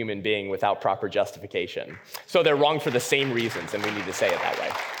innocent human being without proper justification. So they're wrong for the same reasons, and we need to say it that way.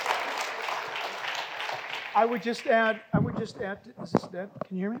 I would just add, is this dead?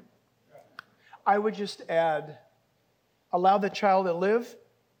 Can you hear me? I would just add, allow the child to live,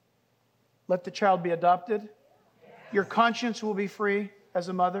 let the child be adopted. Your conscience will be free as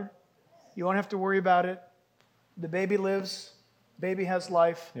a mother. You won't have to worry about it. the baby lives, baby has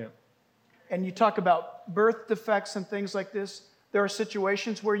life. Yeah. And you talk about birth defects and things like this. There are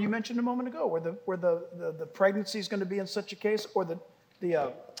situations where you mentioned a moment ago where the pregnancy is going to be in such a case, or the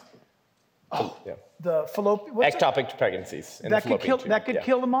fallopian. Ectopic pregnancies. That could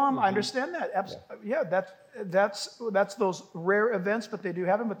kill the mom. I understand that. Yeah, that's those rare events, but they do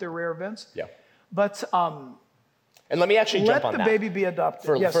happen. But they're rare events. Yeah. But and let me actually jump on that. Let the baby be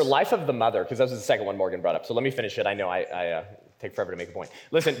adopted. For life of the mother, because that was the second one Morgan brought up. So let me finish it. I know I take forever to make a point.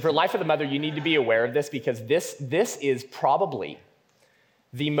 Listen, for life of the mother, you need to be aware of this, because this is probably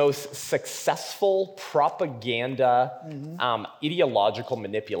the most successful propaganda, ideological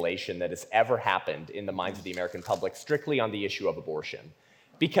manipulation that has ever happened in the minds of the American public, strictly on the issue of abortion.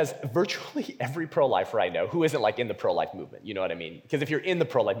 Because virtually every pro-lifer I know, who isn't like in the pro-life movement, you know what I mean? Because if you're in the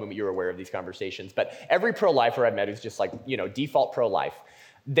pro-life movement, you're aware of these conversations. But every pro-lifer I've met who's just like, default pro-life,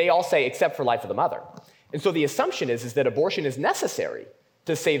 they all say, except for life of the mother. And so the assumption is that abortion is necessary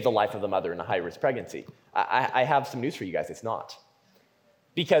to save the life of the mother in a high-risk pregnancy. I have some news for you guys, it's not.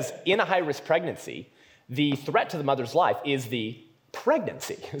 Because in a high-risk pregnancy, the threat to the mother's life is the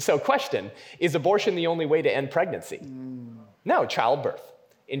pregnancy. So question, is abortion the only way to end pregnancy? No, childbirth.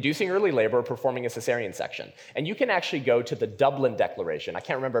 Inducing early labor, or performing a cesarean section. And you can actually go to the Dublin Declaration. I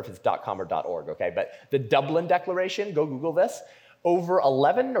can't remember if it's .com or .org, okay? But the Dublin Declaration, go Google this, over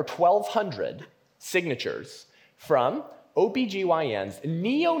 11 or 1,200 signatures from OBGYNs,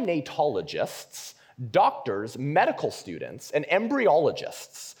 neonatologists, doctors, medical students, and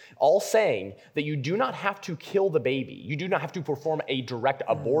embryologists, all saying that you do not have to kill the baby. You do not have to perform a direct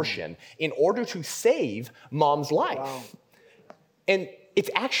abortion in order to save mom's life. Wow. And it's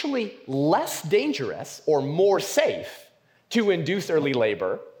actually less dangerous or more safe to induce early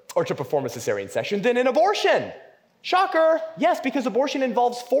labor or to perform a cesarean section than an abortion. Shocker. Yes, because abortion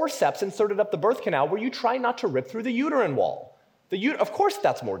involves forceps inserted up the birth canal where you try not to rip through the uterine wall. Of course,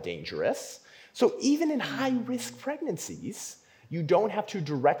 that's more dangerous. So even in high-risk pregnancies, you don't have to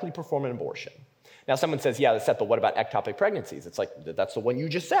directly perform an abortion. Now, someone says, yeah, Seth, but what about ectopic pregnancies? It's like, that's the one you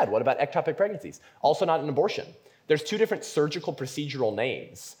just said. What about ectopic pregnancies? Also not an abortion. There's two different surgical procedural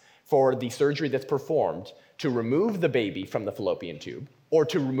names for the surgery that's performed to remove the baby from the fallopian tube, or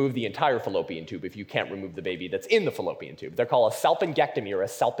to remove the entire fallopian tube if you can't remove the baby that's in the fallopian tube. They're called a salpingectomy or a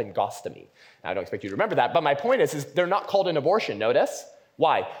salpingostomy. Now, I don't expect you to remember that, but my point is they're not called an abortion, notice?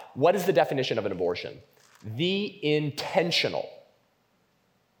 Why? What is the definition of an abortion? The intentional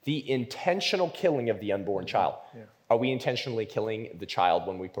killing of the unborn child. Yeah. Are we intentionally killing the child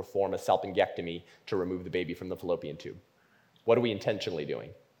when we perform a salpingectomy to remove the baby from the fallopian tube? What are we intentionally doing?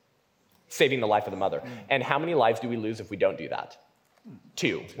 Saving the life of the mother. And how many lives do we lose if we don't do that?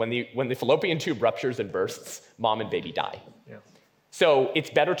 2. When the fallopian tube ruptures and bursts, mom and baby die. Yeah. So it's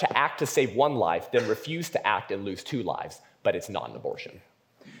better to act to save one life than refuse to act and lose 2 lives, but it's not an abortion.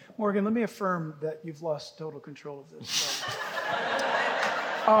 Morgan, let me affirm that you've lost total control of this.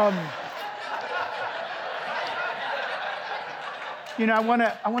 I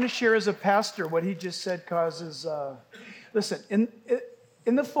want to share as a pastor what he just said causes. Listen,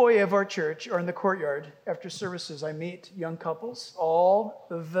 in the foyer of our church or in the courtyard after services, I meet young couples all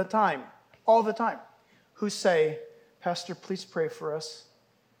the time, who say, "Pastor, please pray for us.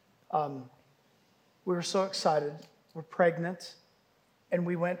 We were so excited. We're pregnant, and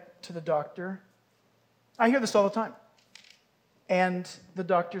we went to the doctor." I hear this all the time. And the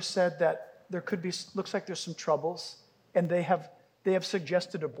doctor said that there could be, looks like there's some troubles, and they have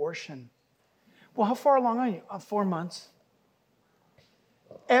suggested abortion. Well, how far along are you? 4 months.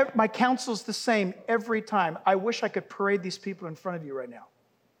 My counsel's the same every time. I wish I could parade these people in front of you right now.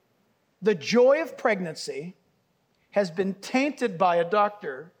 The joy of pregnancy has been tainted by a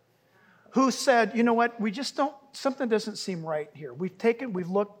doctor who said, you know what, something doesn't seem right here. We've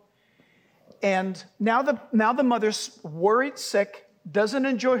looked, and now the mother's worried, sick, doesn't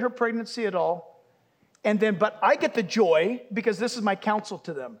enjoy her pregnancy at all. But I get the joy because this is my counsel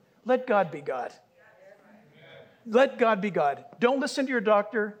to them. Let God be God. Let God be God. Don't listen to your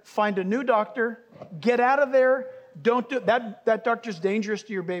doctor. Find a new doctor. Get out of there. Don't do that. That doctor's dangerous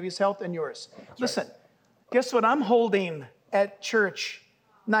to your baby's health and yours. Listen, guess what I'm holding at church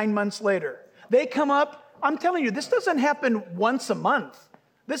 9 months later? They come up. I'm telling you, this doesn't happen once a month.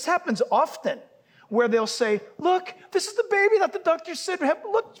 This happens often, where they'll say, look, this is the baby that the doctor said,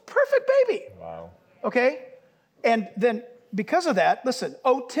 look, perfect baby. Wow. Okay? And then because of that, listen,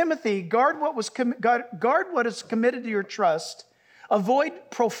 oh, Timothy, guard what is committed to your trust. Avoid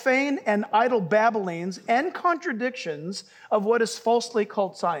profane and idle babblings and contradictions of what is falsely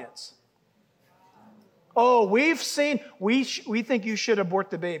called science. Oh, we think you should abort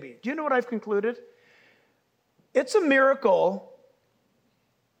the baby. Do you know what I've concluded? It's a miracle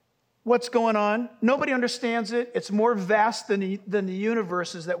what's going on. Nobody understands it. It's more vast than the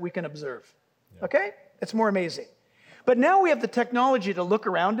universes that we can observe. Yeah. Okay? It's more amazing. But now we have the technology to look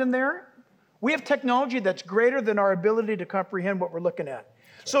around in there. We have technology that's greater than our ability to comprehend what we're looking at.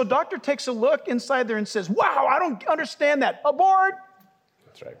 So a doctor takes a look inside there and says, wow, I don't understand that. Abort.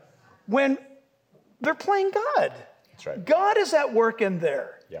 That's right. When they're playing God. That's right. God is at work in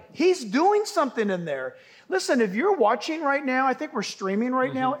there. Yeah. He's doing something in there. Listen, if you're watching right now, I think we're streaming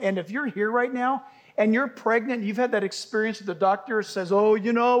right now, and if you're here right now and you're pregnant, you've had that experience with the doctor says, oh,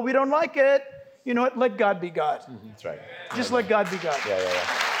 we don't like it. You know what? Let God be God. That's right. Just let God be God. Yeah.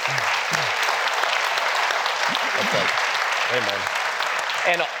 That's right. Amen.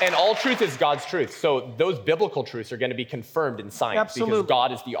 And all truth is God's truth. So those biblical truths are going to be confirmed in science. Absolutely. Because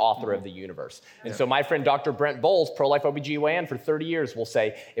God is the author of the universe. And so my friend Dr. Brent Bowles, pro-life OBGYN for 30 years, will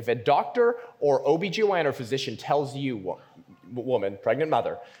say, if a doctor or OBGYN or physician tells you, woman, pregnant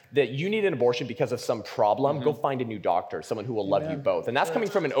mother, that you need an abortion because of some problem, go find a new doctor, someone who will love you both. And that's coming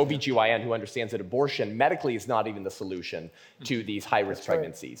from an OBGYN who understands that abortion medically is not even the solution to these high-risk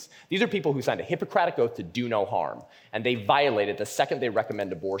pregnancies. These are people who signed a Hippocratic oath to do no harm, and they violate it the second they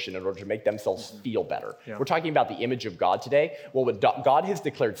recommend abortion in order to make themselves feel better. Yeah. We're talking about the image of God today. Well, what God has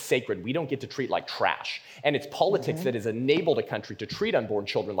declared sacred, we don't get to treat like trash. And it's politics that has enabled a country to treat unborn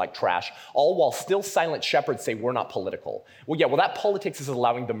children like trash, all while still silent shepherds say we're not political. Well, that politics is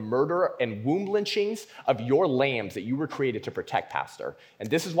allowing the murder and womb lynchings of your lambs that you were created to protect, Pastor. And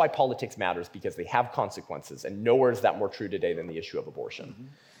this is why politics matters, because they have consequences. And nowhere is that more true today than the issue of abortion.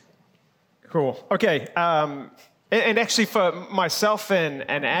 Cool. Okay. And actually for myself and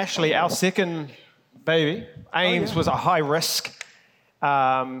Ashley, our second baby, Ames, was a high risk.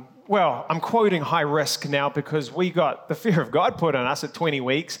 Well, I'm quoting high risk now because we got the fear of God put on us at 20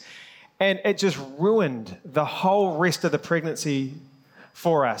 weeks. And it just ruined the whole rest of the pregnancy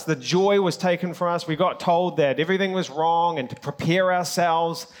for us. The joy was taken from us. We got told that everything was wrong and to prepare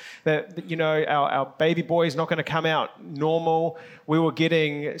ourselves, that our baby boy is not going to come out normal. We were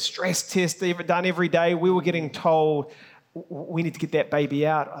getting stress tests done every day. We were getting told, we need to get that baby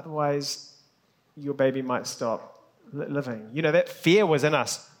out, otherwise your baby might stop living. That fear was in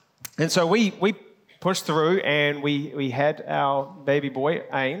us. And so we pushed through and we had our baby boy,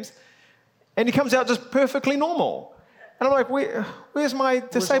 Ames, and he comes out just perfectly normal. And I'm like, where's my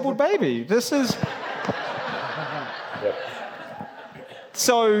disabled baby? This is...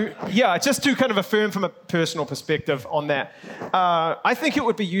 So, just to kind of affirm from a personal perspective on that, I think it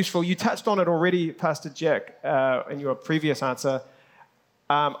would be useful. You touched on it already, Pastor Jack, in your previous answer.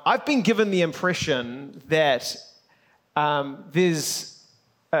 I've been given the impression that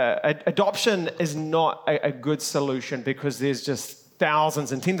adoption is not a good solution because there's just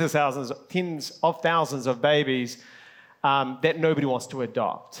thousands and tens of thousands of babies that nobody wants to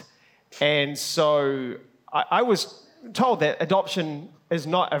adopt. And so I was told that adoption is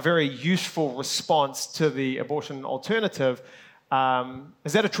not a very useful response to the abortion alternative.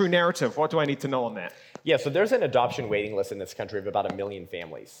 Is that a true narrative? What do I need to know on that? Yeah, so there's an adoption waiting list in this country of about 1 million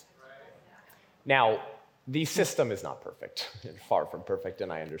families. Now, the system is not perfect, far from perfect,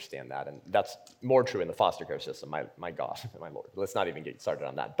 and I understand that. And that's more true in the foster care system, my God, my Lord. Let's not even get started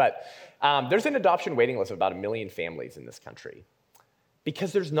on that. But there's an adoption waiting list of about 1 million families in this country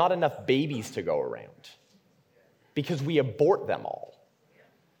because there's not enough babies to go around, because we abort them all.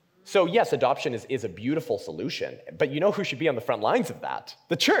 So yes, adoption is a beautiful solution, but you know who should be on the front lines of that?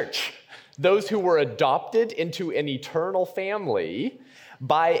 The church. Those who were adopted into an eternal family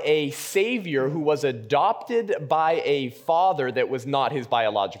by a Savior who was adopted by a father that was not his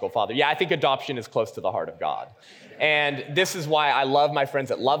biological father. Yeah, I think adoption is close to the heart of God. And this is why I love my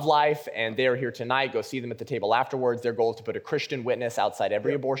friends at Love Life, and they're here tonight. Go see them at the table afterwards. Their goal is to put a Christian witness outside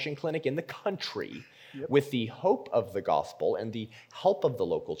every abortion clinic in the country with the hope of the gospel and the help of the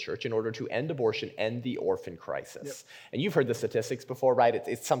local church in order to end abortion, end the orphan crisis. And you've heard the statistics before, right?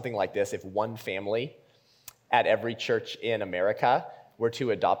 It's something like this. If one family at every church in America were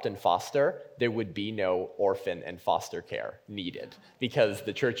to adopt and foster, there would be no orphan and foster care needed because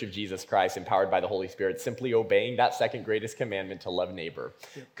the Church of Jesus Christ, empowered by the Holy Spirit, simply obeying that second greatest commandment to love neighbor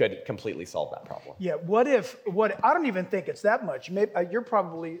could completely solve that problem. Yeah, I don't even think it's that much. Maybe, you're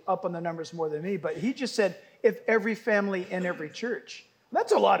probably up on the numbers more than me, but he just said if every family in every church.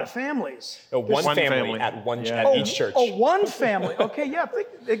 That's a lot of families. No, one family at each church. Oh, one family. Okay, yeah,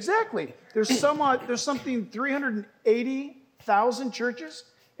 exactly. There's something 380,000 churches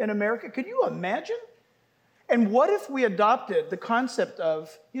in America. Could you imagine? And what if we adopted the concept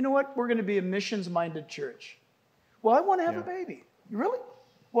of, you know what, we're going to be a missions-minded church? Well, I want to have a baby. Really?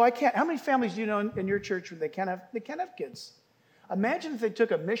 Well, I can't. How many families do you know in your church where they can't have kids? Imagine if they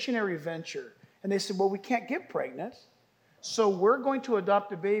took a missionary venture and they said, well, we can't get pregnant, so we're going to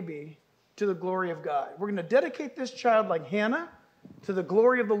adopt a baby to the glory of God. We're going to dedicate this child like Hannah to the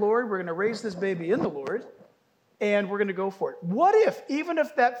glory of the Lord. We're going to raise this baby in the Lord, and we're going to go for it. What if, even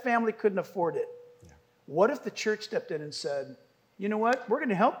if that family couldn't afford it, what if the church stepped in and said, you know what, we're going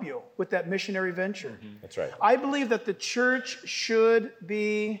to help you with that missionary venture? That's right. I believe that the church should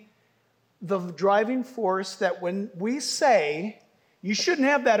be the driving force that when we say you shouldn't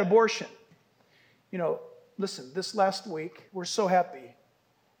have that abortion. You know, listen, this last week, we're so happy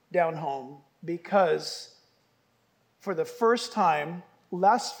down home because for the first time,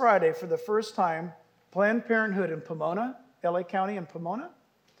 last Friday, for the first time, Planned Parenthood in Pomona, LA County in Pomona,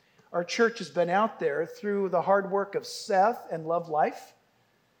 our church has been out there through the hard work of Seth and Love Life.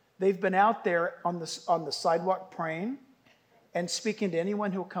 They've been out there on the sidewalk praying and speaking to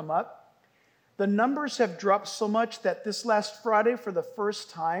anyone who'll come up. The numbers have dropped so much that this last Friday, for the first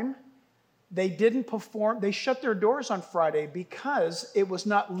time, they didn't perform. They shut their doors on Friday because it was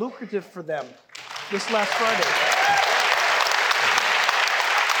not lucrative for them this last Friday.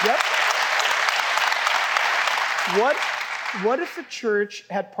 Yep. What if the church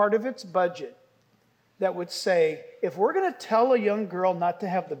had part of its budget that would say, if we're going to tell a young girl not to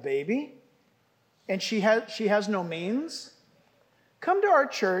have the baby, and she has no means, come to our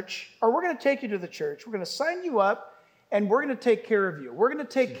church, or we're going to take you to the church. We're going to sign you up, and we're going to take care of you. We're going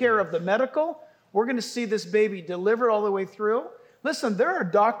to take care of the medical. We're going to see this baby delivered all the way through. Listen, there are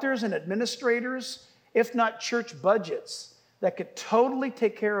doctors and administrators, if not church budgets, that could totally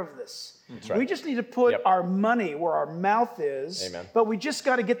take care of this. Right. We just need to put our money where our mouth is. Amen. But we just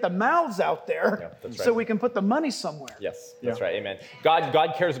got to get the mouths out there so we can put the money somewhere. Yes, that's right. Amen.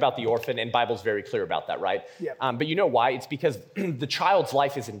 God cares about the orphan, and Bible's very clear about that, right? Yeah. But you know why? It's because the child's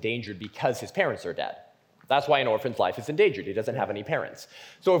life is endangered because his parents are dead. That's why an orphan's life is endangered. He doesn't have any parents.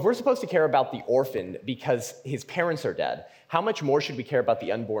 So if we're supposed to care about the orphan because his parents are dead, how much more should we care about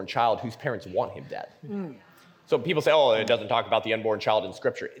the unborn child whose parents want him dead? So people say, oh, it doesn't talk about the unborn child in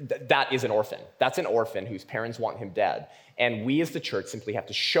Scripture. That is an orphan. That's an orphan whose parents want him dead. And we as the church simply have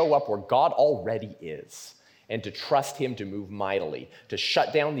to show up where God already is and to trust him to move mightily, to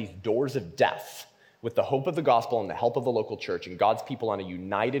shut down these doors of death with the hope of the gospel and the help of the local church and God's people on a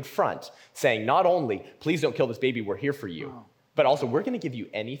united front, saying not only, please don't kill this baby, we're here for you, but also we're going to give you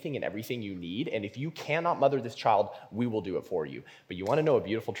anything and everything you need, and if you cannot mother this child, we will do it for you. But you want to know a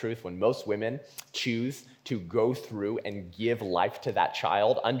beautiful truth? When most women choose to go through and give life to that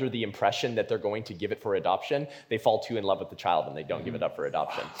child under the impression that they're going to give it for adoption, they fall too in love with the child and they don't give it up for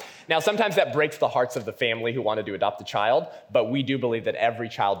adoption. Now, sometimes that breaks the hearts of the family who wanted to adopt the child, but we do believe that every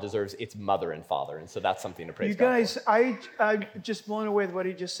child deserves its mother and father, and so that's something to praise God for. You guys, I'm just blown away with what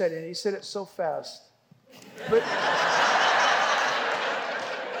he just said, and he said it so fast. But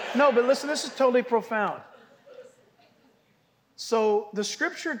no, but listen, this is totally profound. So the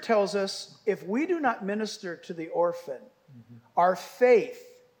scripture tells us if we do not minister to the orphan, our faith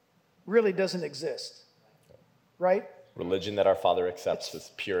really doesn't exist, right? Religion that our Father accepts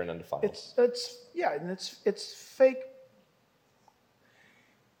is pure and undefiled. It's fake.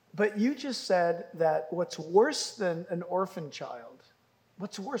 But you just said that what's worse than an orphan child?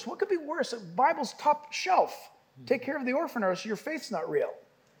 What's worse? What could be worse? The Bible's top shelf. Take care of the orphan, or else your faith's not real.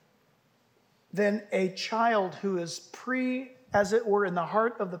 Than a child who is as it were, in the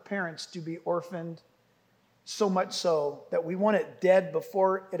heart of the parents to be orphaned, so much so that we want it dead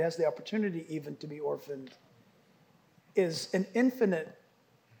before it has the opportunity even to be orphaned, is an infinite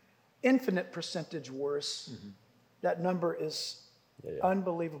percentage worse. That number is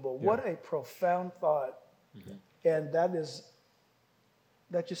unbelievable. What a profound thought. And that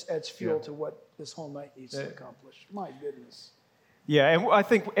just adds fuel to what this whole night needs to accomplish. My goodness. Yeah, and I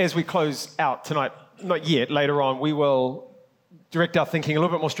think as we close out tonight, not yet, later on, we will direct our thinking a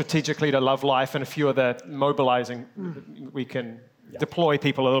little bit more strategically to Love Life and a few other mobilizing. We can deploy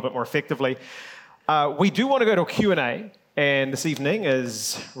people a little bit more effectively. We do want to go to a Q&A, and this evening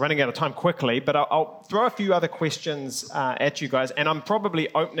is running out of time quickly, but I'll throw a few other questions at you guys, and I'm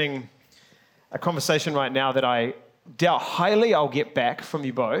probably opening a conversation right now that I doubt highly I'll get back from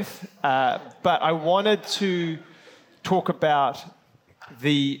you both, but I wanted to talk about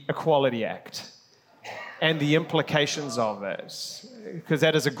the Equality Act and the implications of it, because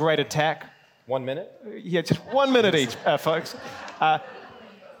that is a great attack. 1 minute? Yeah, just 1 minute each, folks.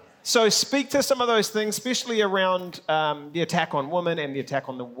 So speak to some of those things, especially around the attack on women and the attack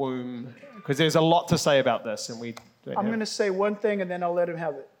on the womb, because there's a lot to say about this. And I'm going to say one thing, and then I'll let him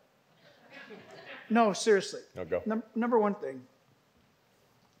have it. No, seriously. No, go. Number one thing.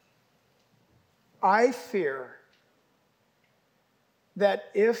 I fear that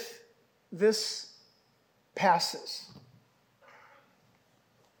if this passes,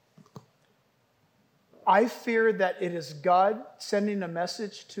 I fear that it is God sending a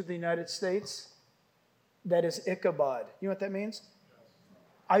message to the United States that is Ichabod. You know what that means?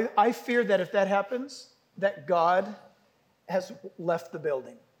 I fear that if that happens, that God has left the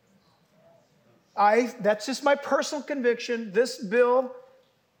building. That's just my personal conviction. This bill,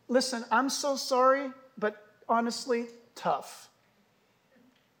 listen, I'm so sorry, but honestly, tough.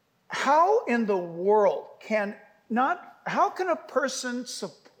 How in the world how can a person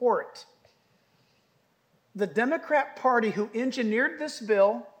support the Democrat Party who engineered this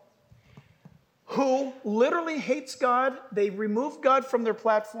bill, who literally hates God? They removed God from their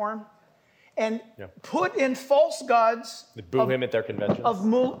platform and put in false gods. They boo him at their conventions. Of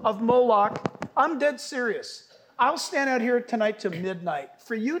Moloch. I'm dead serious. I'll stand out here tonight to midnight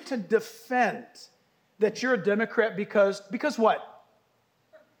for you to defend that you're a Democrat because what?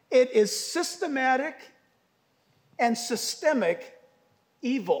 It is systematic and systemic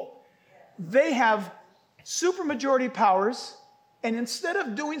evil. They have supermajority powers, and instead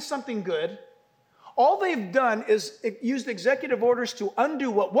of doing something good, all they've done is used executive orders to undo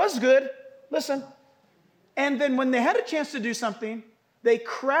what was good. Listen. And then when they had a chance to do something, they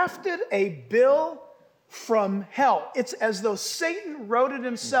crafted a bill from hell. It's as though Satan wrote it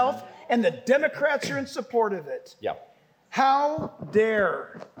himself, and the Democrats are in support of it. Yeah. How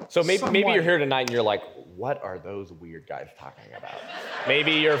dare So maybe you're here tonight and you're like, what are those weird guys talking about?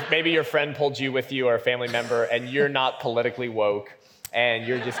 Maybe your friend pulled you with you or a family member and you're not politically woke and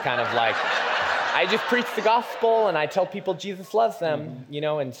you're just kind of like, I just preach the gospel and I tell people Jesus loves them,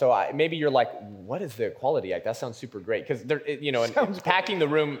 and so maybe you're like, what is the Equality Act? That sounds super great. Because, packing the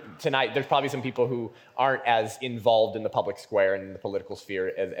room tonight, there's probably some people who aren't as involved in the public square and in the political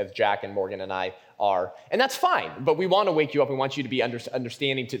sphere as Jack and Morgan and I are. And that's fine, but we want to wake you up. We want you to be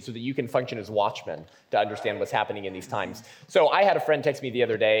understanding so that you can function as watchmen to understand what's happening in these times. So I had a friend text me the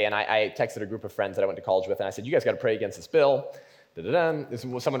other day, and I texted a group of friends that I went to college with, and I said, you guys got to pray against this bill.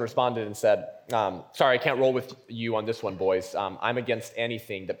 Someone responded and said, sorry, I can't roll with you on this one, boys. I'm against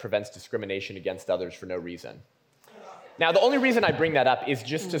anything that prevents discrimination against others for no reason. Now, the only reason I bring that up is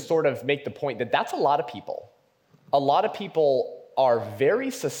just to sort of make the point that that's a lot of people. A lot of people are very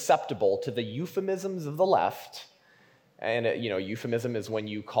susceptible to the euphemisms of the left. And, euphemism is when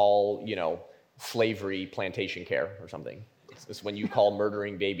you call, slavery plantation care or something. It's when you call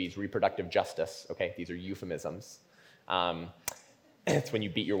murdering babies reproductive justice. Okay, these are euphemisms. It's when you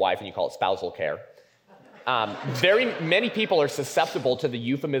beat your wife and you call it spousal care. Very many people are susceptible to the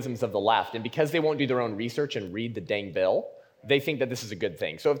euphemisms of the left, and because they won't do their own research and read the dang bill, they think that this is a good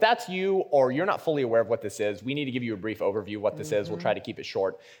thing. So if that's you or you're not fully aware of what this is, we need to give you a brief overview of what this is. We'll try to keep it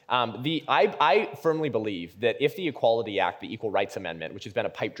short. I firmly believe that if the Equality Act, the Equal Rights Amendment, which has been a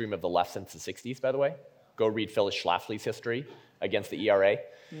pipe dream of the left since the 60s, by the way, go read Phyllis Schlafly's history against the ERA.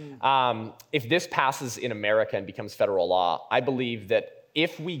 If this passes in America and becomes federal law, I believe that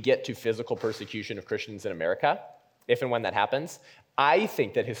if we get to physical persecution of Christians in America, if and when that happens, I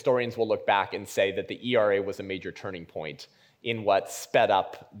think that historians will look back and say that the ERA was a major turning point in what sped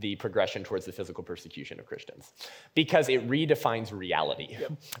up the progression towards the physical persecution of Christians. Because it redefines reality,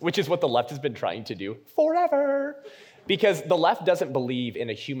 which is what the left has been trying to do forever. Because the left doesn't believe in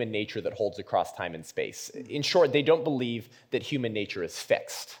a human nature that holds across time and space. In short, they don't believe that human nature is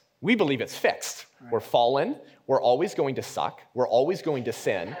fixed. We believe it's fixed. Right. We're fallen. We're always going to suck. We're always going to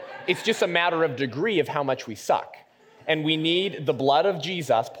sin. It's just a matter of degree of how much we suck. And we need the blood of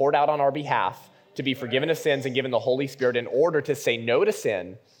Jesus poured out on our behalf to be forgiven of sins and given the Holy Spirit in order to say no to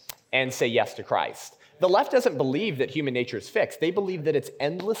sin and say yes to Christ. The left doesn't believe that human nature is fixed. They believe that it's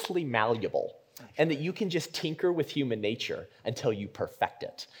endlessly malleable and that you can just tinker with human nature until you perfect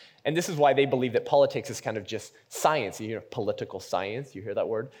it. And this is why they believe that politics is kind of just science. You hear political science, you hear that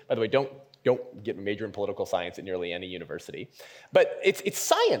word? By the way, don't get a major in political science at nearly any university. But it's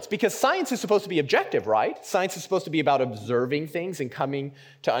science, because science is supposed to be objective, right? Science is supposed to be about observing things and coming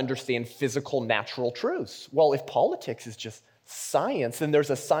to understand physical, natural truths. Well, if politics is just science, then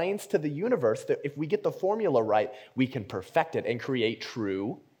there's a science to the universe that if we get the formula right, we can perfect it and create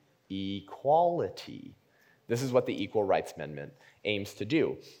true equality. This is what the Equal Rights Amendment aims to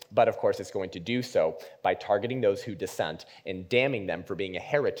do. But of course, it's going to do so by targeting those who dissent and damning them for being a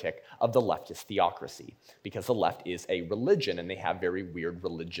heretic of the leftist theocracy, because the left is a religion and they have very weird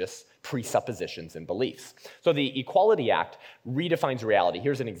religious presuppositions and beliefs. So the Equality Act redefines reality.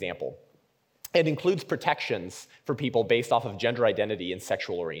 Here's an example. It includes protections for people based off of gender identity and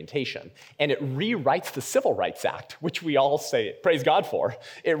sexual orientation. And it rewrites the Civil Rights Act, which we all say, praise God for.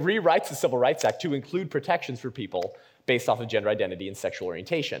 It rewrites the Civil Rights Act to include protections for people based off of gender identity and sexual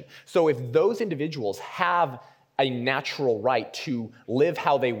orientation. So if those individuals have a natural right to live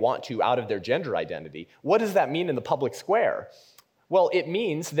how they want to out of their gender identity, what does that mean in the public square? Well, it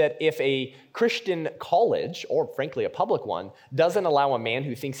means that if a Christian college, or frankly a public one, doesn't allow a man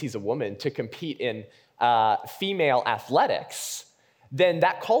who thinks he's a woman to compete in female athletics, then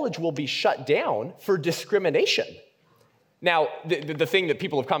that college will be shut down for discrimination. Now, the thing that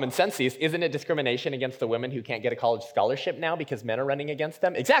people of common sense see is, isn't it discrimination against the women who can't get a college scholarship now because men are running against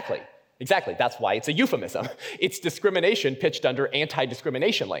them? Exactly. That's why it's a euphemism. It's discrimination pitched under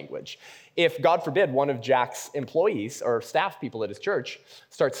anti-discrimination language. If, God forbid, one of Jack's employees or staff people at his church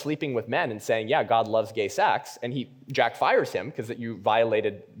starts sleeping with men and saying, yeah, God loves gay sex, and Jack fires him because you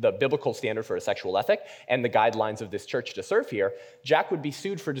violated the biblical standard for a sexual ethic and the guidelines of this church to serve here, Jack would be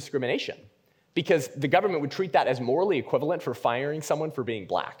sued for discrimination because the government would treat that as morally equivalent for firing someone for being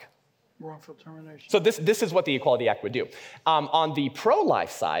black. Wrongful termination. So this is what the Equality Act would do. On the pro-life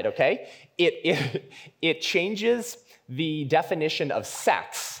side, okay, it changes the definition of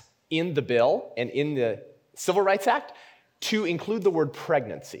sex in the bill and in the Civil Rights Act to include the word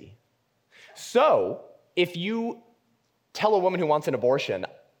pregnancy. So if you tell a woman who wants an abortion,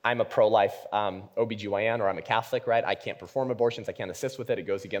 I'm a pro-life OBGYN or I'm a Catholic, right? I can't perform abortions, I can't assist with it, it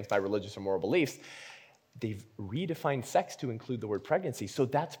goes against my religious or moral beliefs. They've redefined sex to include the word pregnancy, so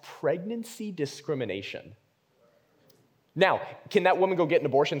that's pregnancy discrimination. Now, can that woman go get an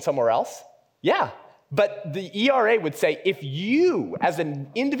abortion somewhere else? Yeah, but the ERA would say if you, as an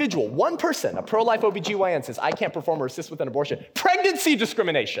individual, one person, a pro-life OBGYN says, I can't perform or assist with an abortion, pregnancy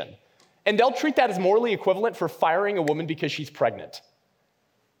discrimination. And they'll treat that as morally equivalent for firing a woman because she's pregnant.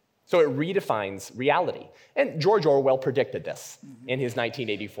 So it redefines reality. And George Orwell predicted this in his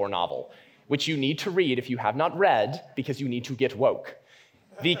 1984 novel, which you need to read if you have not read because you need to get woke.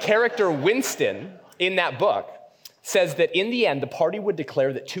 The character Winston in that book says that in the end, the party would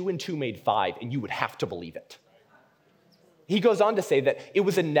declare that 2 and 2 made 5, and you would have to believe it. He goes on to say that it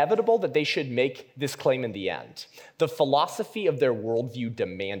was inevitable that they should make this claim in the end. The philosophy of their worldview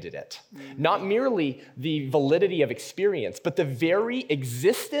demanded it. Not merely the validity of experience, but the very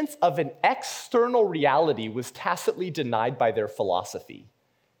existence of an external reality was tacitly denied by their philosophy.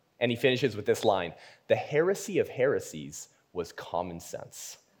 And he finishes with this line, the heresy of heresies was common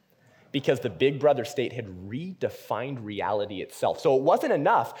sense. Because the Big Brother state had redefined reality itself. So it wasn't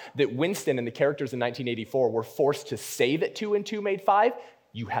enough that Winston and the characters in 1984 were forced to say that 2 and 2 made 5.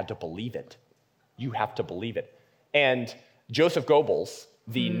 You had to believe it. You have to believe it. And Joseph Goebbels,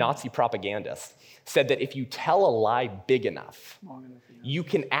 the Nazi propagandist, said that if you tell a lie big enough, you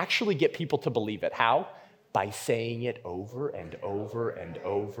can actually get people to believe it. How? By saying it over and over and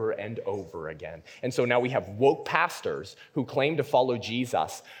over and over again. And so now we have woke pastors who claim to follow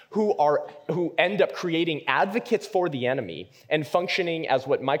Jesus, who end up creating advocates for the enemy and functioning as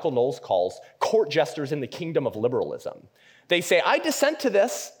what Michael Knowles calls court jesters in the kingdom of liberalism. They say, I dissent to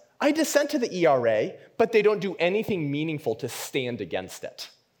this, I dissent to the ERA, but they don't do anything meaningful to stand against it.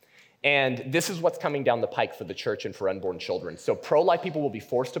 And this is what's coming down the pike for the church and for unborn children. So pro-life people will be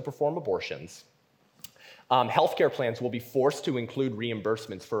forced to perform abortions. Healthcare plans will be forced to include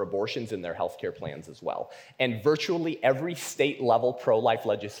reimbursements for abortions in their healthcare plans as well. And virtually every state-level pro-life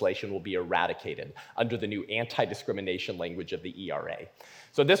legislation will be eradicated under the new anti-discrimination language of the ERA.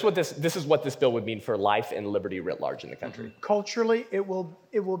 So this is what this bill would mean for life and liberty writ large in the country. Culturally, it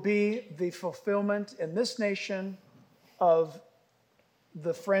will be the fulfillment in this nation of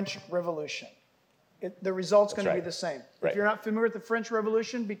the French Revolution. The result's going to be the same. Right. If you're not familiar with the French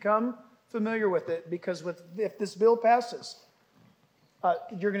Revolution, become familiar with it, because if this bill passes,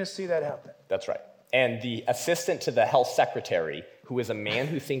 you're going to see that happen. That's right. And the assistant to the health secretary, who is a man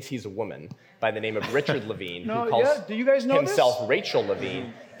who thinks he's a woman by the name of Richard Levine, who calls do you guys know himself Rachel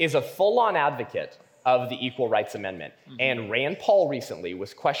Levine, is a full-on advocate of the Equal Rights Amendment. And Rand Paul recently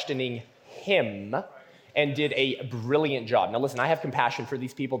was questioning him and did a brilliant job. Now listen, I have compassion for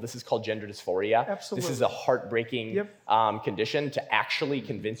these people. This is called gender dysphoria. Absolutely. This is a heartbreaking condition to actually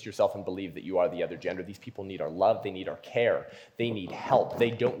convince yourself and believe that you are the other gender. These people need our love, they need our care, they need help,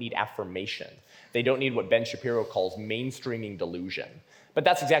 they don't need affirmation. They don't need what Ben Shapiro calls mainstreaming delusion. But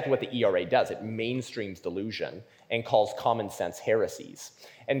that's exactly what the ERA does. It mainstreams delusion and calls common sense heresies.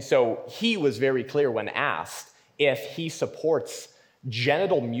 And so he was very clear when asked if he supports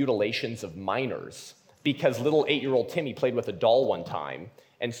genital mutilations of minors because little 8-year-old Timmy played with a doll one time.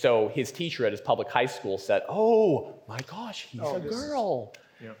 And so his teacher at his public high school said, oh my gosh, he's a girl.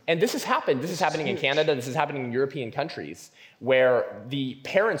 And this has happened. This is happening in Canada. This is happening in European countries where the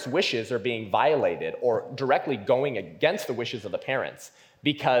parents' wishes are being violated or directly going against the wishes of the parents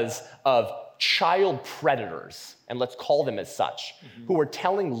because of child predators, and let's call them as such, who are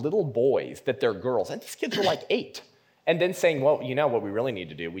telling little boys that they're girls. And these kids are like 8. And then saying, well, you know what we really need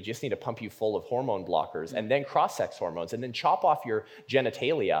to do? We just need to pump you full of hormone blockers and then cross-sex hormones and then chop off your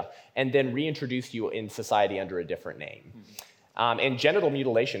genitalia and then reintroduce you in society under a different name. And genital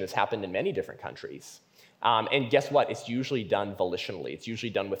mutilation has happened in many different countries. And guess what? It's usually done volitionally. It's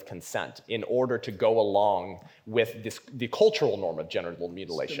usually done with consent in order to go along with the cultural norm of genital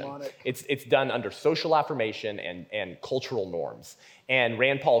mutilation. It's done under social affirmation and cultural norms. And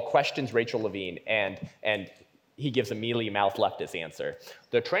Rand Paul questions Rachel Levine and he gives a mealy-mouthed leftist answer.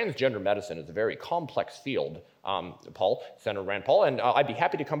 The transgender medicine is a very complex field, Senator Rand Paul, and I'd be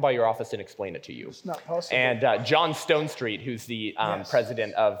happy to come by your office and explain it to you. It's not possible. And John Stonestreet, who's the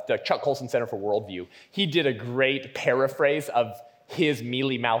president of the Chuck Colson Center for Worldview, he did a great paraphrase of his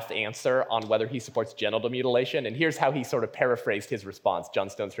mealy-mouthed answer on whether he supports genital mutilation, and here's how he sort of paraphrased his response. John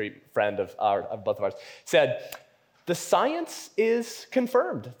Stonestreet, friend of both of ours, said, "The science is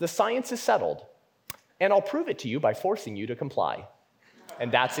confirmed. The science is settled. And I'll prove it to you by forcing you to comply."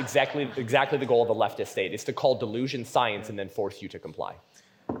 And that's exactly the goal of the leftist state, is to call delusion science and then force you to comply.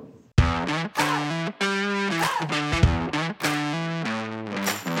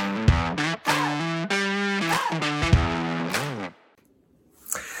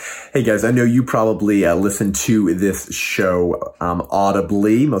 Hey guys, I know you probably listen to this show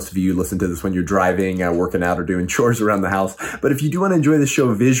audibly. Most of you listen to this when you're driving, working out, or doing chores around the house. But if you do want to enjoy the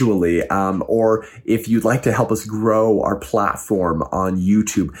show visually, or if you'd like to help us grow our platform on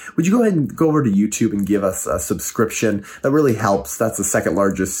YouTube, would you go ahead and go over to YouTube and give us a subscription? That really helps. That's the second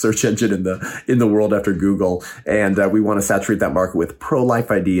largest search engine in the world after Google. And we want to saturate that market with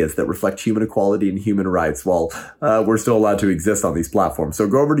pro-life ideas that reflect human equality and human rights while we're still allowed to exist on these platforms. So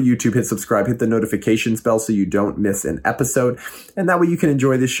go over to YouTube, hit subscribe, hit the notifications bell so you don't miss an episode. And that way you can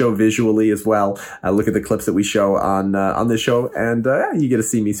enjoy this show visually as well. Look at the clips that we show on this show, and you get to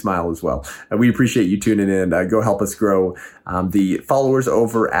see me smile as well. We appreciate you tuning in. Go help us grow the followers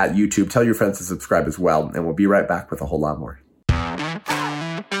over at YouTube. Tell your friends to subscribe as well, and we'll be right back with a whole lot more.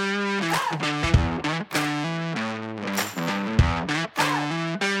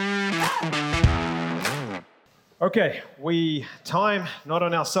 Okay, time not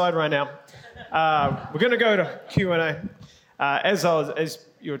on our side right now. We're going to go to Q&A. As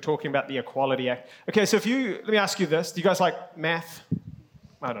you were talking about the Equality Act. Okay, so let me ask you this. Do you guys like math?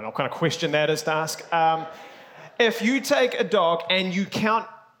 I don't know what kind of question that is to ask. If you take a dog and you count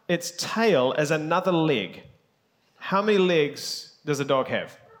its tail as another leg, how many legs does a dog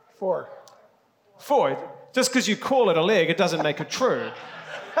have? 4. 4. Just because you call it a leg, it doesn't make it true.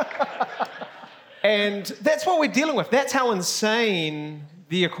 And that's what we're dealing with. That's how insane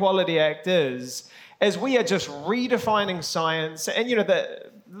the Equality Act is, as we are just redefining science. And,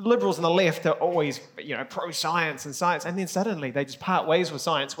 the liberals on the left are always, pro-science and science. And then suddenly they just part ways with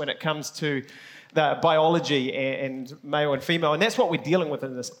science when it comes to the biology and male and female. And that's what we're dealing with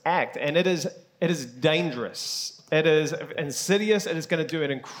in this act. And it is dangerous. It is insidious. It is going to do an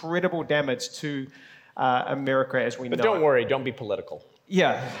incredible damage to America as we know. But don't worry. Don't be political.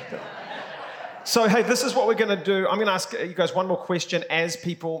 Yeah. So, hey, this is what we're going to do. I'm going to ask you guys one more question as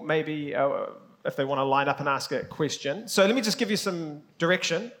people maybe, if they want to line up and ask a question. So let me just give you some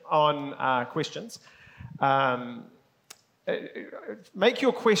direction on questions. Make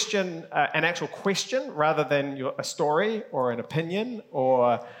your question an actual question rather than a story or an opinion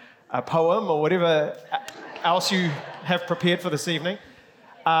or a poem or whatever else you have prepared for this evening.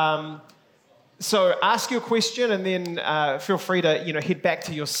 So ask your question and then feel free to head back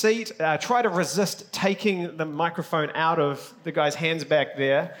to your seat. Try to resist taking the microphone out of the guy's hands back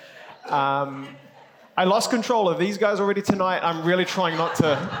there. I lost control of these guys already tonight. I'm really trying not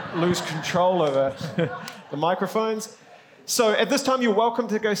to lose control over the microphones. So at this time, you're welcome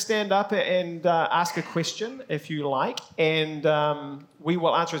to go stand up and ask a question if you like. And we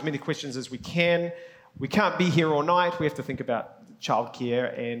will answer as many questions as we can. We can't be here all night. We have to think about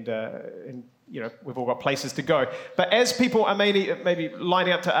childcare and we've all got places to go. But as people are maybe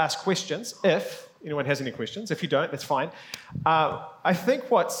lining up to ask questions, if anyone has any questions, if you don't, that's fine. I think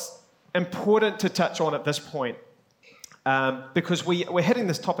what's important to touch on at this point, because we're hitting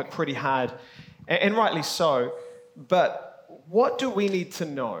this topic pretty hard, and rightly so, but what do we need to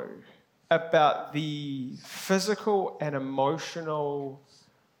know about the physical and emotional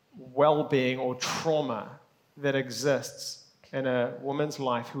well-being or trauma that exists in a woman's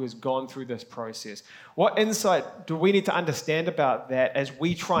life who has gone through this process? What insight do we need to understand about that as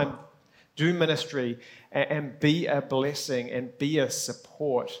we try and do ministry and be a blessing and be a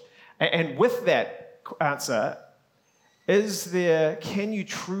support? And with that answer, can you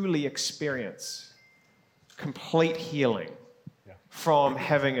truly experience complete healing from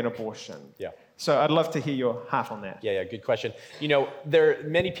having an abortion? Yeah. So I'd love to hear your half on that. Yeah, good question.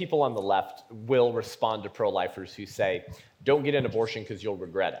 Many people on the left will respond to pro-lifers who say, don't get an abortion because you'll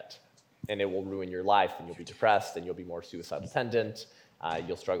regret it, and it will ruin your life, and you'll be depressed, and you'll be more suicidal tendenant,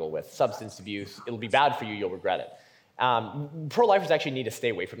 you'll struggle with substance abuse, it'll be bad for you, you'll regret it. Pro-lifers actually need to stay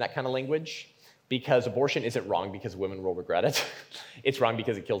away from that kind of language, because abortion isn't wrong because women will regret it. It's wrong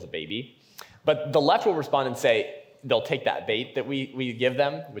because it kills a baby. But the left will respond and say, they'll take that bait that we give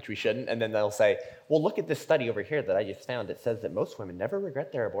them, which we shouldn't, and then they'll say, well, look at this study over here that I just found. It says that most women never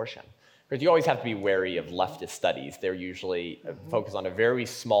regret their abortion. Because you always have to be wary of leftist studies. They're usually focused on a very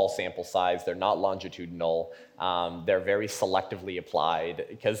small sample size. They're not longitudinal. They're very selectively applied,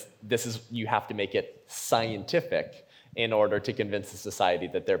 because you have to make it scientific in order to convince the society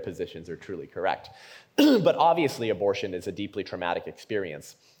that their positions are truly correct. But obviously, abortion is a deeply traumatic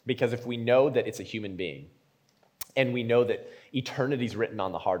experience, because if we know that it's a human being, and we know that eternity is written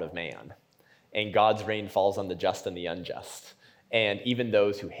on the heart of man, and God's rain falls on the just and the unjust, and even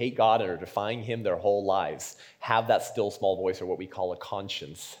those who hate God and are defying him their whole lives have that still small voice, or what we call a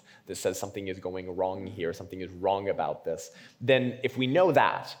conscience, that says something is going wrong here, something is wrong about this. Then if we know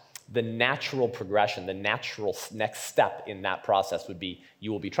that, the natural progression, the natural next step in that process would be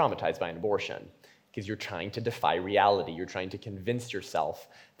you will be traumatized by an abortion, because you're trying to defy reality. You're trying to convince yourself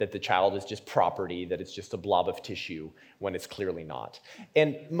that the child is just property, that it's just a blob of tissue, when it's clearly not.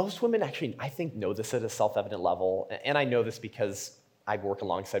 And most women actually, I think, know this at a self-evident level. And I know this because I work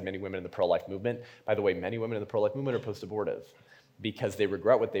alongside many women in the pro-life movement. By the way, many women in the pro-life movement are post-abortive, because they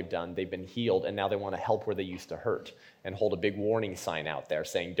regret what they've done, they've been healed, and now they want to help where they used to hurt, and hold a big warning sign out there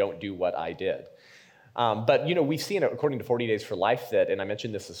saying, don't do what I did. But we've seen, according to 40 Days for Life, and I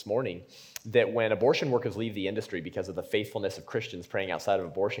mentioned this morning, that when abortion workers leave the industry because of the faithfulness of Christians praying outside of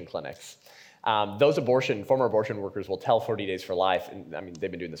abortion clinics, those former abortion workers will tell 40 Days for Life, and I mean,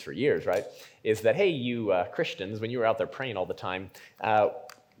 they've been doing this for years, right, is that, hey, you Christians, when you were out there praying all the time, I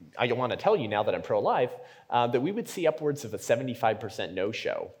want to tell you now that I'm pro-life, that we would see upwards of a 75%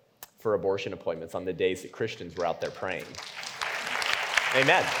 no-show for abortion appointments on the days that Christians were out there praying.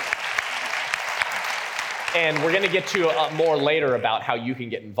 Amen. And we're going to get to more later about how you can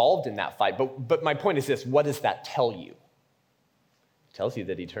get involved in that fight. But my point is this: what does that tell you? It tells you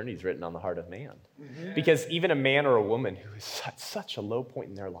that eternity is written on the heart of man. Mm-hmm. Because even a man or a woman who is at such a low point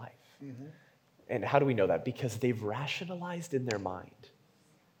in their life, and how do we know that? Because they've rationalized in their mind.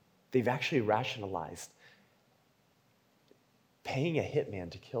 They've actually rationalized paying a hitman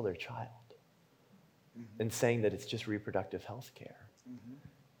to kill their child, and saying that it's just reproductive health care.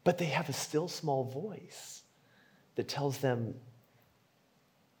 But they have a still small voice that tells them,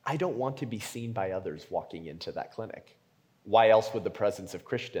 I don't want to be seen by others walking into that clinic. Why else would the presence of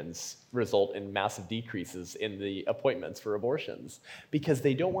Christians result in massive decreases in the appointments for abortions? Because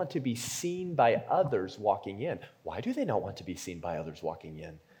they don't want to be seen by others walking in. Why do they not want to be seen by others walking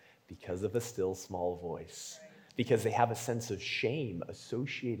in? Because of a still small voice. Because they have a sense of shame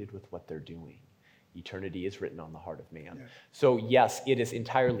associated with what they're doing. Eternity is written on the heart of man. Yeah. So yes, it is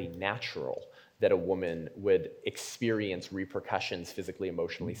entirely natural that a woman would experience repercussions physically,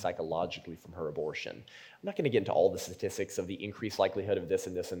 emotionally, psychologically from her abortion. I'm not going to get into all the statistics of the increased likelihood of this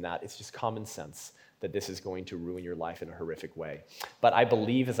and this and that. It's just common sense that this is going to ruin your life in a horrific way. But I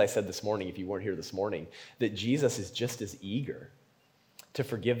believe, as I said this morning, if you weren't here this morning, that Jesus is just as eager to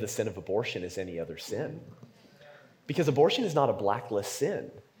forgive the sin of abortion as any other sin. Because abortion is not a blacklist sin.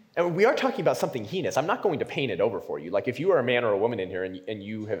 And we are talking about something heinous. I'm not going to paint it over for you. Like if you are a man or a woman in here and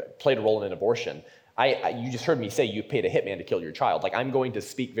you have played a role in an abortion, you just heard me say you paid a hitman to kill your child. Like I'm going to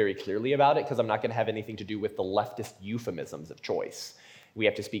speak very clearly about it because I'm not going to have anything to do with the leftist euphemisms of choice. We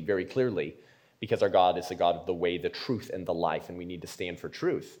have to speak very clearly because our God is the God of the way, the truth, and the life, and we need to stand for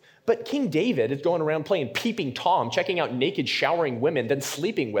truth. But King David is going around playing peeping Tom, checking out naked, showering women, then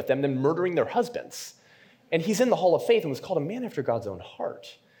sleeping with them, then murdering their husbands. And he's in the Hall of Faith and was called a man after God's own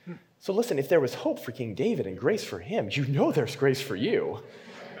heart. So listen, if there was hope for King David and grace for him, you know there's grace for you.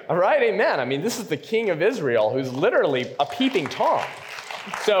 All right, amen. I mean, this is the king of Israel who's literally a peeping Tom.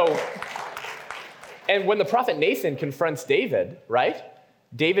 So, and when the prophet Nathan confronts David, right?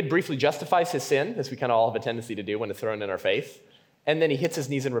 David briefly justifies his sin, as we kind of all have a tendency to do when it's thrown in our face, and then he hits his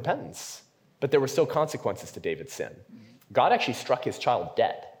knees in repentance. But there were still consequences to David's sin. God actually struck his child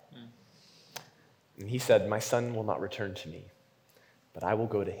dead. And he said, my son will not return to me. but I will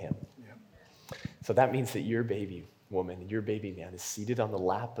go to him. So that means that your baby woman, your baby man is seated on the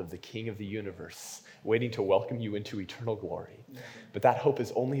lap of the King of the universe, waiting to welcome you into eternal glory. But that hope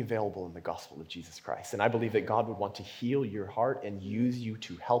is only available in the gospel of Jesus Christ. And I believe that God would want to heal your heart and use you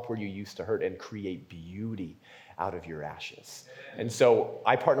to help where you used to hurt and create beauty out of your ashes. And so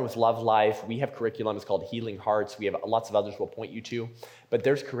I partner with Love Life. We have curriculum. It's called Healing Hearts. We have lots of others we'll point you to. But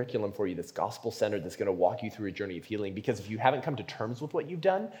there's curriculum for you that's gospel-centered, that's going to walk you through a journey of healing. Because if you haven't come to terms with what you've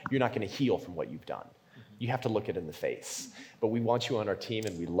done, you're not going to heal from what you've done. You have to look it in the face. But we want you on our team,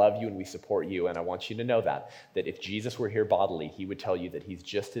 and we love you, and we support you. And I want you to know that if Jesus were here bodily, he would tell you that he's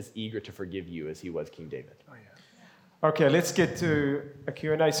just as eager to forgive you as he was King David. Oh, yeah. Okay, let's get to a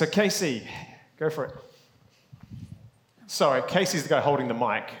Q&A. So Casey, go for it. Sorry, Casey's the guy holding the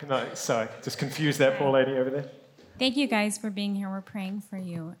mic. No, sorry, just confused that poor lady over there. Thank you guys for being here. We're praying for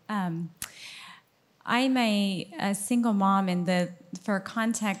you. I'm a single mom, and for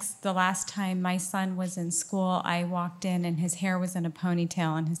context, the last time my son was in school, I walked in and his hair was in a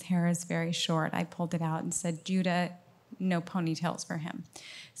ponytail, and his hair is very short. I pulled it out and said, Judah, no ponytails for him.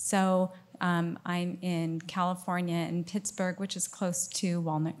 So I'm in California, in Pittsburgh, which is close to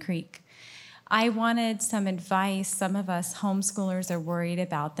Walnut Creek. I wanted some advice. Some of us homeschoolers are worried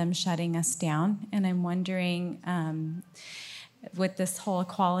about them shutting us down, and I'm wondering, with this whole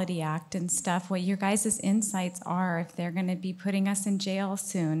Equality Act and stuff, what your guys' insights are if they're going to be putting us in jail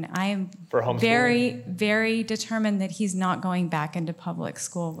soon. I am very, very determined that he's not going back into public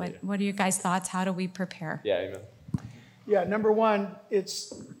school. What are your guys' thoughts? How do we prepare? Yeah, amen. Yeah, number one,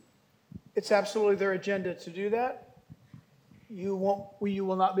 it's absolutely their agenda to do that. You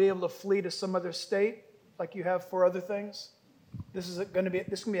will not be able to flee to some other state like you have for other things. This is going to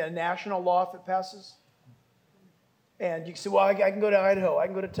be a national law if it passes. And you can say, well, I can go to Idaho, I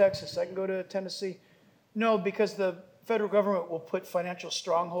can go to Texas, I can go to Tennessee. No, because the federal government will put financial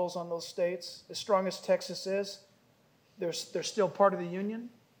strongholds on those states. As strong as Texas is, they're still part of the union.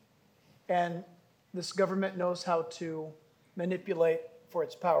 And this government knows how to manipulate for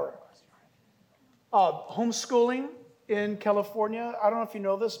its power. Homeschooling in California, I don't know if you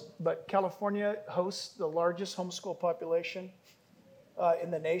know this, but California hosts the largest homeschool population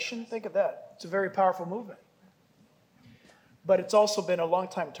in the nation. Think of that. It's a very powerful movement. But it's also been a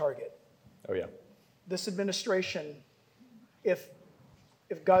long-time target. Oh, yeah. This administration, if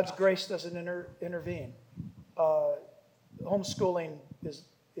God's grace doesn't intervene, homeschooling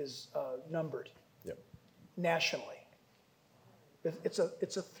is numbered nationally. It's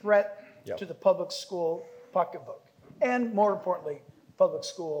a threat to the public school pocketbook, and more importantly, public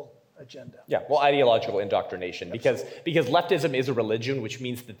school agenda. Yeah, well, ideological indoctrination, because leftism is a religion, which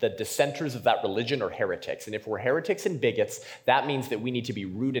means that the dissenters of that religion are heretics. And if we're heretics and bigots, that means that we need to be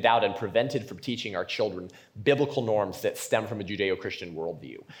rooted out and prevented from teaching our children biblical norms that stem from a Judeo-Christian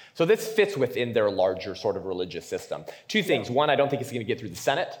worldview. So this fits within their larger sort of religious system. Two things. One, I don't think it's going to get through the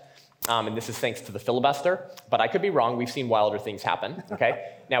Senate. And this is thanks to the filibuster, but I could be wrong. We've seen wilder things happen,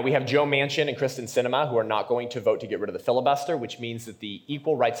 okay? Now, we have Joe Manchin and Kristen Sinema who are not going to vote to get rid of the filibuster, which means that the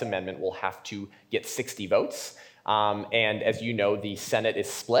Equal Rights Amendment will have to get 60 votes. And as you know, the Senate is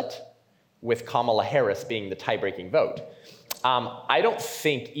split, with Kamala Harris being the tie-breaking vote. I don't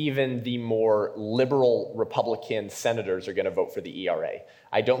think even the more liberal Republican senators are going to vote for the ERA.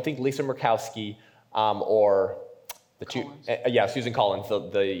 I don't think Lisa Murkowski or... Susan Collins,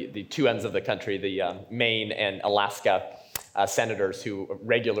 the two ends of the country, the Maine and Alaska senators who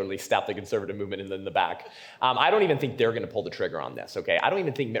regularly stab the conservative movement in the back. I don't even think they're going to pull the trigger on this, okay? I don't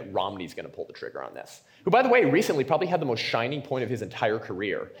even think Mitt Romney's going to pull the trigger on this, who, by the way, recently probably had the most shining point of his entire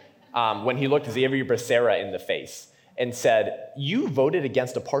career when he looked Xavier Becerra in the face and said, you voted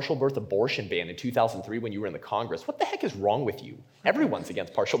against a partial birth abortion ban in 2003 when you were in the Congress. What the heck is wrong with you? Everyone's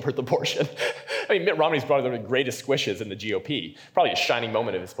against partial birth abortion. I mean, Mitt Romney's probably one of the greatest squishes in the GOP, probably a shining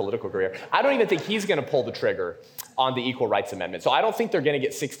moment of his political career. I don't even think he's going to pull the trigger on the Equal Rights Amendment. So I don't think they're going to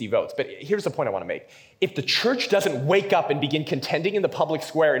get 60 votes. But here's the point I want to make. If the church doesn't wake up and begin contending in the public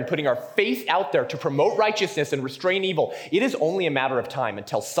square and putting our faith out there to promote righteousness and restrain evil, it is only a matter of time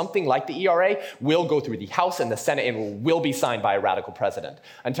until something like the ERA will go through the House and the Senate and will be signed by a radical president,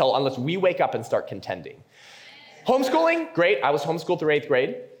 unless we wake up and start contending. Homeschooling, great. I was homeschooled through 8th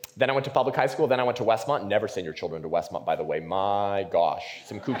grade. Then I went to public high school. Then I went to Westmont. Never send your children to Westmont, by the way. My gosh,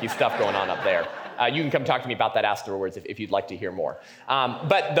 some kooky stuff going on up there. You can come talk to me about that afterwards if you'd like to hear more.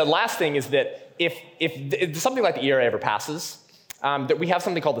 But the last thing is that if something like the ERA ever passes, that we have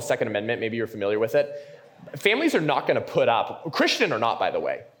something called the Second Amendment. Maybe you're familiar with it. Families are not going to put up, Christian or not, by the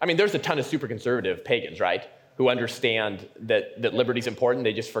way. I mean, there's a ton of super conservative pagans, right, who understand that liberty's important.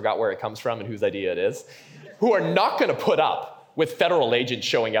 They just forgot where it comes from and whose idea it is, who are not going to put up with federal agents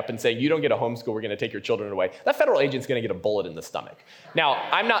showing up and saying, you don't get a homeschool, we're going to take your children away, that federal agent's going to get a bullet in the stomach. Now,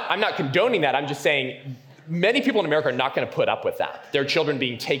 I'm not condoning that. I'm just saying many people in America are not going to put up with that. Their children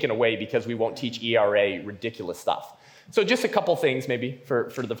being taken away because we won't teach ERA ridiculous stuff. So just a couple things maybe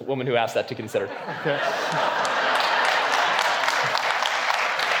for the woman who asked that to consider. Okay.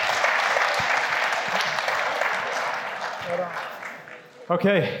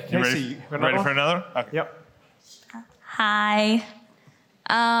 Okay, Casey. You ready for another? Okay. Yep. Hi.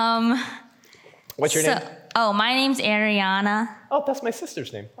 What's your name? Oh, my name's Ariana. Oh, that's my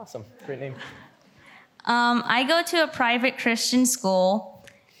sister's name. Awesome. Great name. I go to a private Christian school,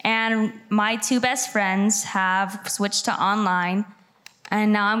 and my two best friends have switched to online,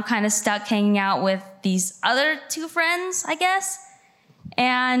 and now I'm kind of stuck hanging out with these other two friends, I guess.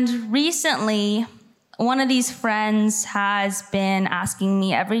 And recently, one of these friends has been asking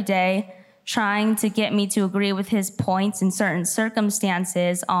me every day, trying to get me to agree with his points in certain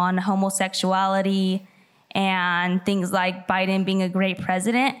circumstances on homosexuality and things like Biden being a great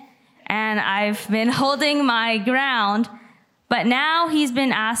president. And I've been holding my ground, but now he's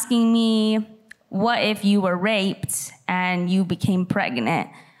been asking me, what if you were raped and you became pregnant?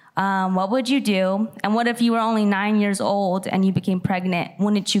 What would you do? And what if you were only 9 years old and you became pregnant?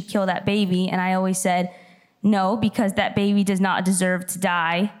 Wouldn't you kill that baby? And I always said, no, because that baby does not deserve to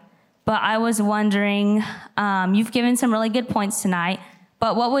die. But I was wondering, you've given some really good points tonight,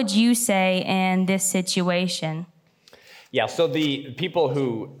 but what would you say in this situation? Yeah, so the people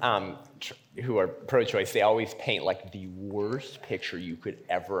who are pro-choice, they always paint like the worst picture you could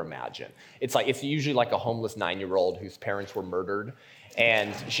ever imagine. It's usually like a homeless 9-year-old whose parents were murdered,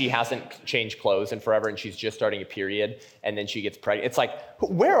 and she hasn't changed clothes in forever, and she's just starting a period, and then she gets pregnant. It's like,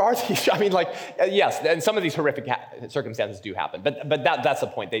 where are these? I mean, yes, and some of these horrific circumstances do happen, but that's the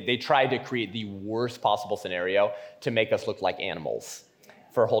point. They try to create the worst possible scenario to make us look like animals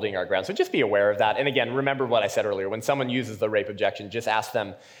for holding our ground. So just be aware of that. And again, remember what I said earlier. When someone uses the rape objection, just ask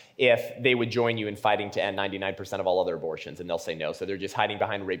them if they would join you in fighting to end 99% of all other abortions, and they'll say no. So they're just hiding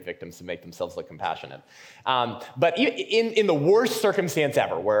behind rape victims to make themselves look compassionate. But in the worst circumstance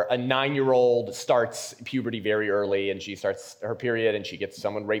ever, where a 9-year-old starts puberty very early and she starts her period and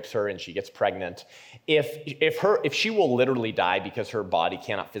someone rapes her and she gets pregnant, if she will literally die because her body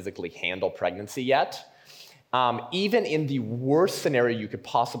cannot physically handle pregnancy yet, even in the worst scenario you could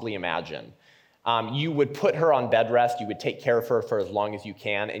possibly imagine, you would put her on bed rest, you would take care of her for as long as you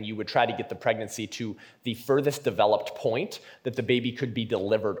can, and you would try to get the pregnancy to the furthest developed point that the baby could be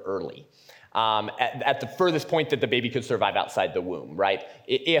delivered early. At the furthest point that the baby could survive outside the womb, right?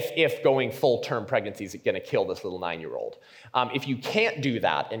 If going full-term pregnancy is going to kill this little 9-year-old. If you can't do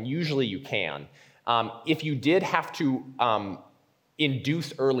that, and usually you can, if you did have to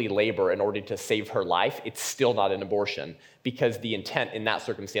induce early labor in order to save her life, it's still not an abortion, because the intent in that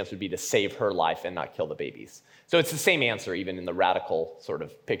circumstance would be to save her life and not kill the babies. So it's the same answer, even in the radical sort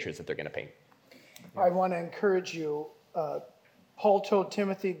of pictures that they're going to paint. I want to encourage you. Paul told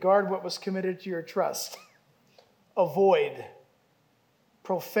Timothy, guard what was committed to your trust. Avoid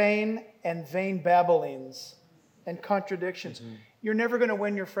profane and vain babblings and contradictions. Mm-hmm. You're never going to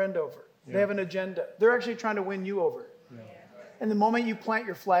win your friend over. Yeah. They have an agenda. They're actually trying to win you over. Yeah. And the moment you plant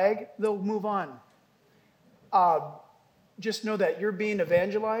your flag, they'll move on. Just know that you're being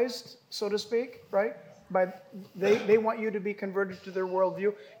evangelized, so to speak, right? They want you to be converted to their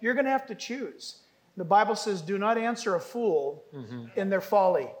worldview. You're going to have to choose. The Bible says, do not answer a fool in their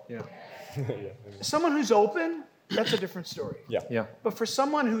folly. Yeah. Someone who's open, that's a different story. Yeah. But for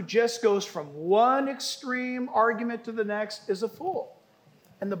someone who just goes from one extreme argument to the next is a fool.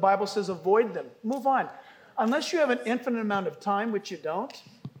 And the Bible says, avoid them. Move on. Unless you have an infinite amount of time, which you don't,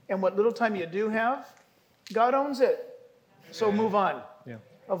 and what little time you do have, God owns it. So move on. Yeah.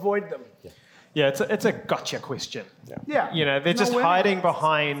 Avoid them. Yeah, it's a gotcha question. Yeah. You know, they're just hiding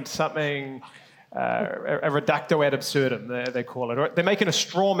behind something, a reducto ad absurdum, they call it. Or they're making a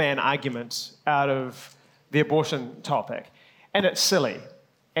straw man argument out of the abortion topic. And it's silly.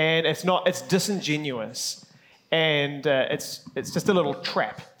 And it's disingenuous. And it's just a little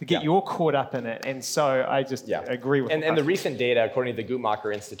trap to get you all caught up in it. And so I just agree with And the recent data, according to the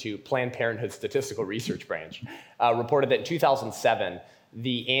Guttmacher Institute, Planned Parenthood Statistical Research Branch, reported that in 2007,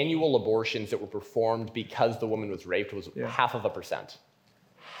 the annual abortions that were performed because the woman was raped was 0.5%.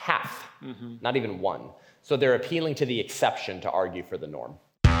 Half, not even 1. So they're appealing to the exception to argue for the norm.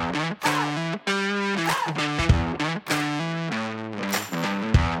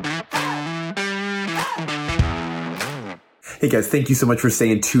 Hey guys, thank you so much for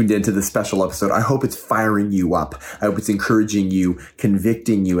staying tuned into this special episode. I hope it's firing you up. I hope it's encouraging you,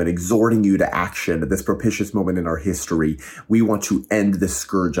 convicting you, and exhorting you to action at this propitious moment in our history. We want to end this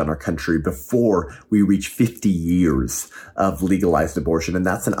scourge on our country before we reach 50 years of legalized abortion, and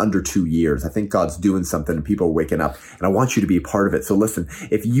that's in under 2 years. I think God's doing something and people are waking up, and I want you to be a part of it. So listen,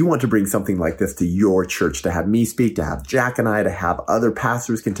 if you want to bring something like this to your church, to have me speak, to have Jack and I, to have other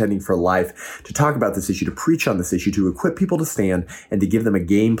pastors contending for life, to talk about this issue, to preach on this issue, to equip people to stand and to give them a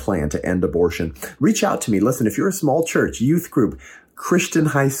game plan to end abortion, reach out to me. Listen, if you're a small church, youth group, Christian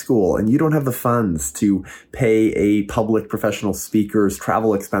high school, and you don't have the funds to pay a public professional speaker's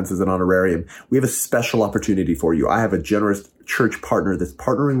travel expenses and honorarium, we have a special opportunity for you. I have a generous church partner that's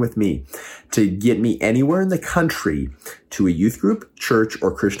partnering with me to get me anywhere in the country to a youth group, church,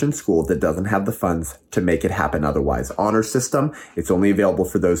 or Christian school that doesn't have the funds to make it happen otherwise. Honor system, it's only available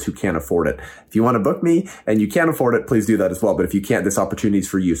for those who can't afford it. If you want to book me and you can't afford it, please do that as well. But if you can't, this opportunity is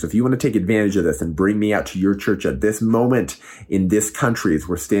for you. So if you want to take advantage of this and bring me out to your church at this moment in this country as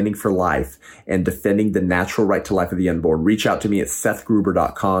we're standing for life and defending the natural right to life of the unborn, reach out to me at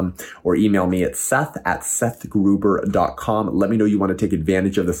sethgruber.com or email me at seth@sethgruber.com. Let me know you want to take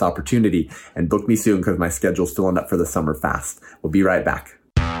advantage of this opportunity and book me soon because my schedule's filling up for the summer fast. We'll be right back.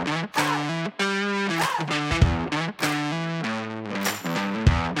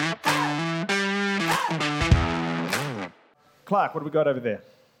 Clark, what do we got over there?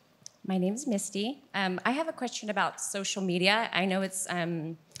 My name's Misty. I have a question about social media. I know it's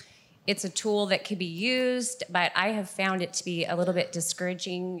a tool that could be used, but I have found it to be a little bit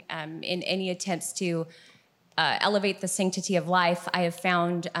discouraging in any attempts to elevate the sanctity of life. I have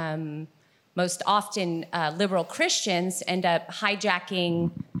found most often liberal Christians end up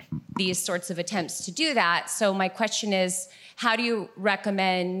hijacking these sorts of attempts to do that. So my question is, how do you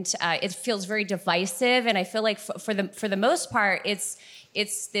recommend? It feels very divisive, and I feel like for the most part, it's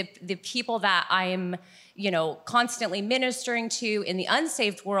the people that I'm constantly ministering to in the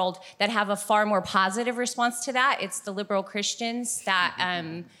unsaved world that have a far more positive response to that. It's the liberal Christians that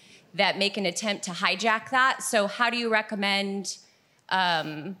that make an attempt to hijack that. So how do you recommend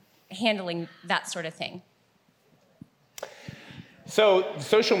handling that sort of thing? So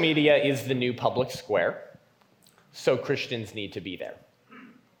social media is the new public square. So Christians need to be there.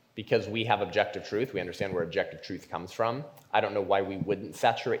 Because we have objective truth, we understand where objective truth comes from. I don't know why we wouldn't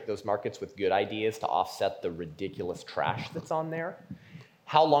saturate those markets with good ideas to offset the ridiculous trash that's on there.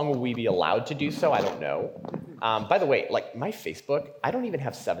 How long will we be allowed to do so? I don't know. By the way, like my Facebook, I don't even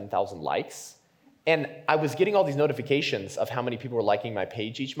have 7,000 likes. And I was getting all these notifications of how many people were liking my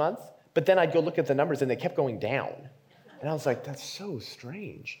page each month, but then I'd go look at the numbers and they kept going down. And I was like, that's so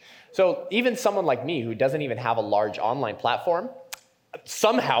strange. So even someone like me who doesn't even have a large online platform,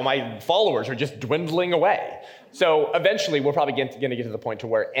 somehow my followers are just dwindling away. So eventually we're probably going to get to the point to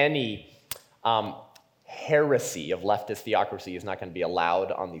where any heresy of leftist theocracy is not going to be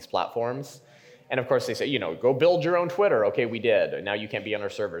allowed on these platforms. And of course they say, go build your own Twitter. Okay, we did. Now you can't be on our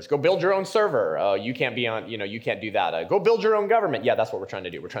servers. Go build your own server. You can't be on, you can't do that. Go build your own government. Yeah, that's what we're trying to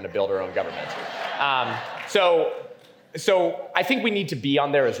do. We're trying to build our own government. So I think we need to be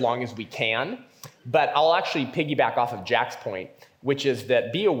on there as long as we can. But I'll actually piggyback off of Jack's point, which is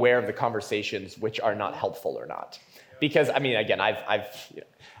that be aware of the conversations which are not helpful or not. Because, again,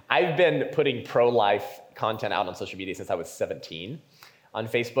 I've been putting pro-life content out on social media since I was 17 on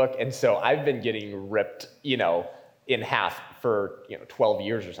Facebook. And so I've been getting ripped, in half for 12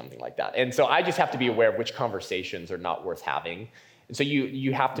 years or something like that. And so I just have to be aware of which conversations are not worth having. And so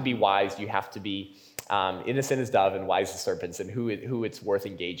you have to be wise. You have to be innocent as dove and wise as serpents, and who it's worth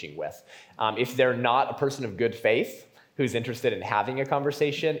engaging with. If they're not a person of good faith who's interested in having a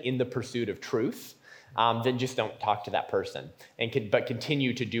conversation in the pursuit of truth, then just don't talk to that person, but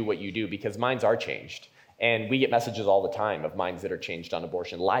continue to do what you do, because minds are changed. And we get messages all the time of minds that are changed on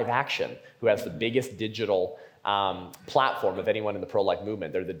abortion. Live Action, who has the biggest digital platform of anyone in the pro-life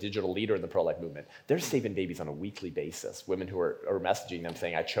movement. They're the digital leader in the pro-life movement. They're saving babies on a weekly basis. Women who are messaging them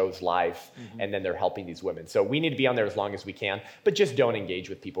saying, I chose life, and then they're helping these women. So we need to be on there as long as we can, but just don't engage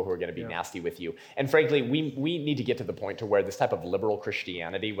with people who are going to be nasty with you. And frankly, we need to get to the point to where this type of liberal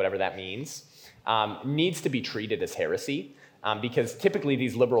Christianity, whatever that means, needs to be treated as heresy, because typically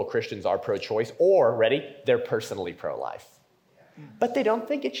these liberal Christians are pro-choice, or, they're personally pro-life. But they don't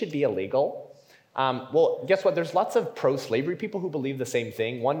think it should be illegal. Well, guess what? There's lots of pro-slavery people who believe the same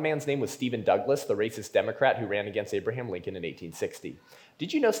thing. One man's name was Stephen Douglas, the racist Democrat who ran against Abraham Lincoln in 1860.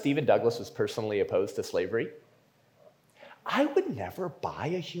 Did you know Stephen Douglas was personally opposed to slavery? I would never buy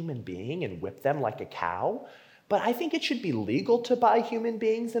a human being and whip them like a cow, but I think it should be legal to buy human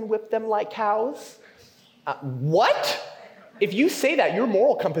beings and whip them like cows. What? if you say that, your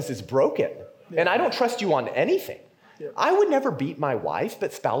moral compass is broken. And I don't trust you on anything. I would never beat my wife,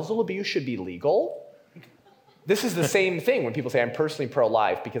 but spousal abuse should be legal. This is the same thing when people say, I'm personally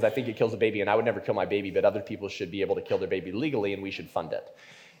pro-life because I think it kills a baby, and I would never kill my baby, but other people should be able to kill their baby legally, and we should fund it.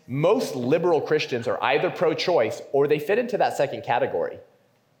 Most liberal Christians are either pro-choice or they fit into that second category.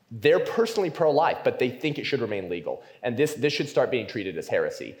 They're personally pro-life, but they think it should remain legal. And this should start being treated as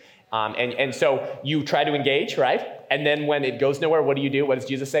heresy. And so you try to engage, right? And then when it goes nowhere, what do? What does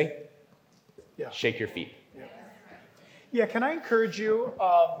Jesus say? Shake your feet. Yeah, can I encourage you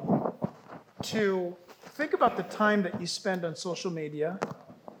to think about the time that you spend on social media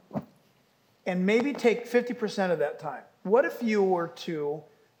and maybe take 50% of that time. What if you were to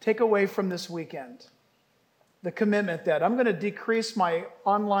take away from this weekend the commitment that I'm going to decrease my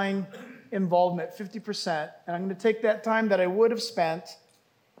online involvement 50%, and I'm going to take that time that I would have spent,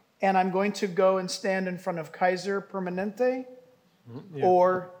 and I'm going to go and stand in front of Kaiser Permanente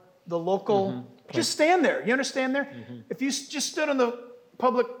or the local, just stand there. You understand there? If you just stood on the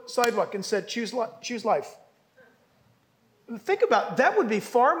public sidewalk and said, choose life. Think about, that would be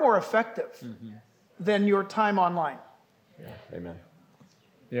far more effective than your time online. Amen.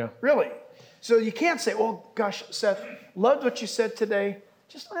 Yeah. Really. So you can't say, oh gosh, Seth, loved what you said today.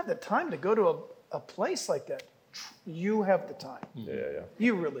 Just don't have the time to go to a place like that. You have the time.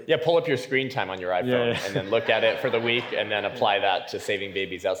 You really do. Yeah, pull up your screen time on your iPhone and then look at it for the week and then apply that to saving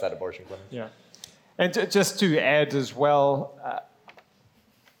babies outside abortion clinics. Yeah. And just to add as well,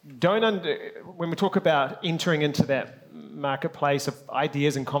 when we talk about entering into that marketplace of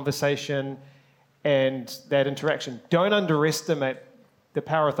ideas and conversation and that interaction, don't underestimate the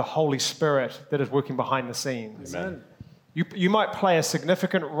power of the Holy Spirit that is working behind the scenes. Amen. You might play a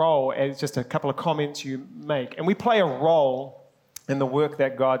significant role as just a couple of comments you make. And we play a role in the work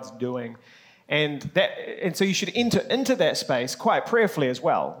that God's doing. And so you should enter into that space quite prayerfully as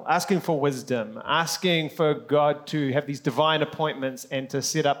well, asking for wisdom, asking for God to have these divine appointments and to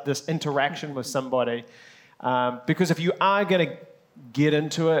set up this interaction with somebody. Because if you are going to get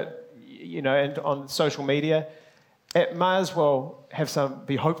into it, and on social media, it might as well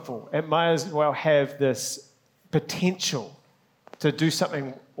be hopeful. It might as well have this potential to do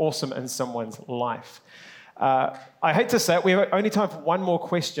something awesome in someone's life. I hate to say it, we have only time for one more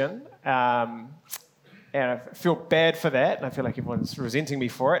question. And I feel bad for that, and I feel like everyone's resenting me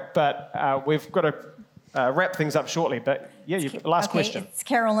for it, but we've got to wrap things up shortly. But last question. It's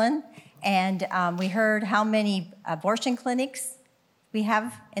Carolyn, and we heard how many abortion clinics we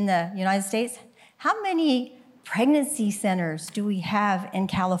have in the United States. How many pregnancy centers do we have in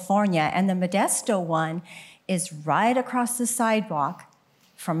California? And the Modesto one is right across the sidewalk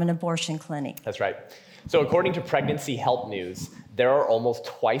from an abortion clinic. That's right. So according to Pregnancy Help News, there are almost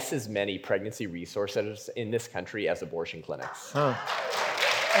twice as many pregnancy resource centers in this country as abortion clinics.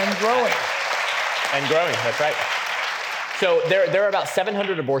 And growing. And growing, that's right. So there are about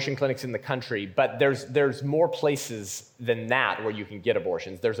 700 abortion clinics in the country, but there's more places than that where you can get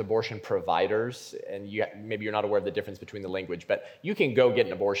abortions. There's abortion providers, and maybe you're not aware of the difference between the language, but you can go get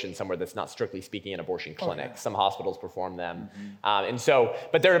an abortion somewhere that's not strictly speaking an abortion clinic. Okay. Some hospitals perform them.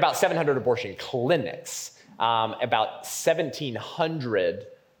 But there are about 700 abortion clinics, about 1,700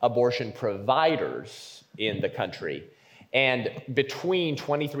 abortion providers in the country, and between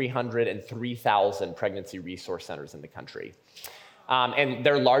 2,300 and 3,000 pregnancy resource centers in the country. And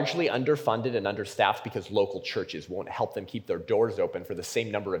they're largely underfunded and understaffed because local churches won't help them keep their doors open for the same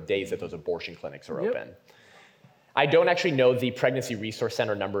number of days that those abortion clinics are open. I don't actually know the pregnancy resource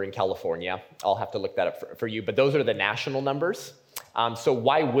center number in California. I'll have to look that up for you, but those are the national numbers. So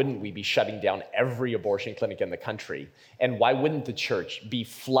why wouldn't we be shutting down every abortion clinic in the country? And why wouldn't the church be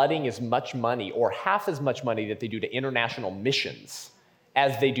flooding as much money or half as much money that they do to international missions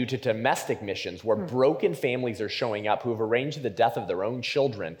as they do to domestic missions, where broken families are showing up who have arranged the death of their own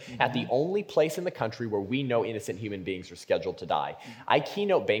children at the only place in the country where we know innocent human beings are scheduled to die? I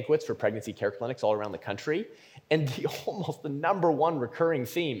keynote banquets for pregnancy care clinics all around the country, and almost the number one recurring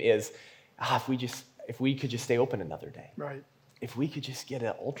theme is, if we could just stay open another day. Right. If we could just get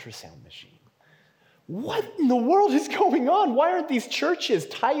an ultrasound machine. What in the world is going on? Why aren't these churches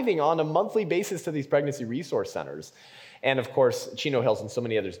tithing on a monthly basis to these pregnancy resource centers? And of course, Chino Hills and so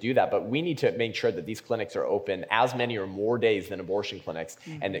many others do that, but we need to make sure that these clinics are open as many or more days than abortion clinics,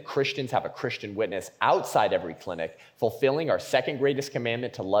 and that Christians have a Christian witness outside every clinic, fulfilling our second greatest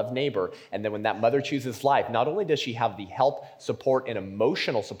commandment to love neighbor. And then when that mother chooses life, not only does she have the help, support, and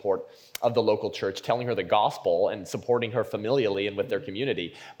emotional support of the local church, telling her the gospel and supporting her familially and with their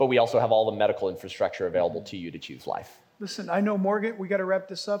community, but we also have all the medical infrastructure available to you to choose life. Listen, I know Morgan, we got to wrap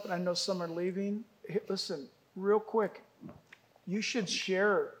this up, and I know some are leaving. Listen, real quick, you should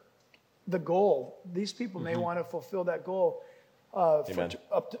share the goal. These people may want to fulfill that goal.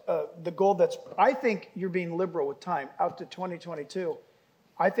 The goal that's, I think you're being liberal with time, out to 2022.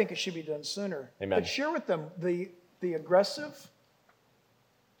 I think it should be done sooner. Amen. But share with them the aggressive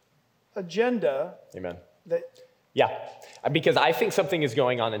agenda. Amen. That. Yeah, because I think something is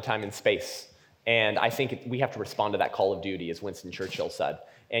going on in time and space. And I think we have to respond to that call of duty, as Winston Churchill said.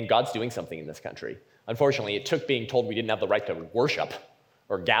 And God's doing something in this country. Unfortunately, it took being told we didn't have the right to worship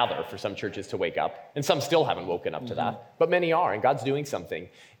or gather for some churches to wake up. And some still haven't woken up to that. But many are, and God's doing something.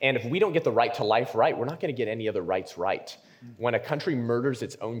 And if we don't get the right to life right, we're not going to get any other rights right. When a country murders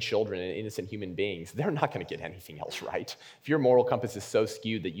its own children and innocent human beings, they're not going to get anything else right. If your moral compass is so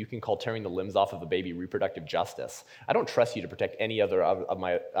skewed that you can call tearing the limbs off of a baby reproductive justice, I don't trust you to protect any other of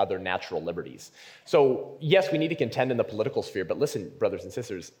my other natural liberties. So yes, we need to contend in the political sphere, but listen, brothers and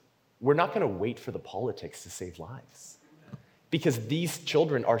sisters, we're not going to wait for the politics to save lives, because these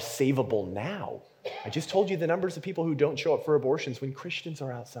children are savable now. I just told you the numbers of people who don't show up for abortions when Christians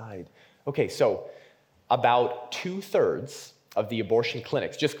are outside. Okay, so about 2/3 of the abortion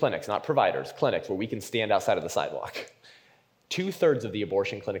clinics, just clinics, not providers, clinics where we can stand outside of the sidewalk. 2/3 of the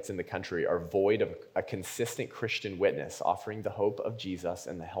abortion clinics in the country are void of a consistent Christian witness offering the hope of Jesus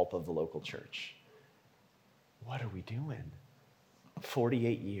and the help of the local church. What are we doing?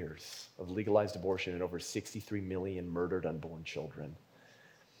 48 years of legalized abortion and over 63 million murdered unborn children.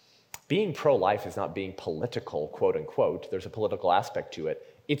 Being pro-life is not being political, quote unquote. There's a political aspect to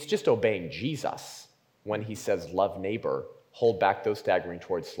it. It's just obeying Jesus when he says, love neighbor, hold back those staggering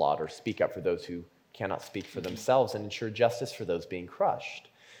towards slaughter, speak up for those who cannot speak for themselves, and ensure justice for those being crushed.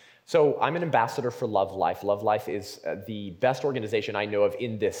 So I'm an ambassador for Love Life. Love Life is the best organization I know of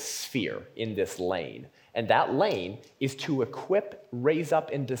in this sphere, in this lane. And that lane is to equip, raise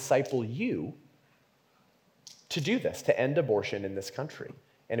up, and disciple you to do this, to end abortion in this country.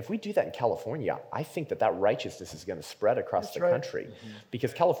 And if we do that in California, I think that righteousness is going to spread across the country,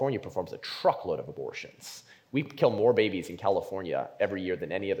 because California performs a truckload of abortions. We kill more babies in California every year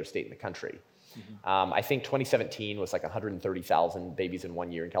than any other state in the country. I think 2017 was like 130,000 babies in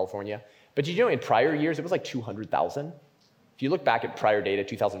 1 year in California. But you know, in prior years, it was like 200,000. If you look back at prior data,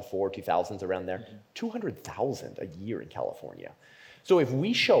 2004, 2000s, around there, 200,000 a year in California. So if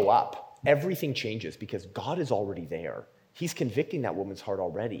we show up, everything changes because God is already there. He's convicting that woman's heart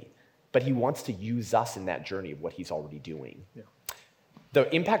already, but he wants to use us in that journey of what he's already doing. Yeah.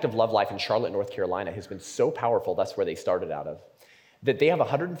 The impact of Love Life in Charlotte, North Carolina has been so powerful, that's where they started out of, that they have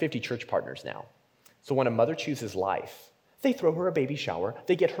 150 church partners now. So when a mother chooses life, they throw her a baby shower,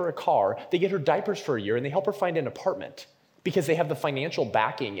 they get her a car, they get her diapers for a year, and they help her find an apartment because they have the financial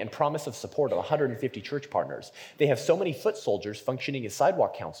backing and promise of support of 150 church partners. They have so many foot soldiers functioning as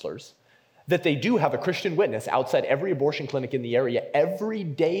sidewalk counselors that they do have a Christian witness outside every abortion clinic in the area. Every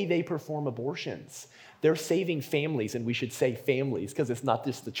day they perform abortions. They're saving families, and we should say families because it's not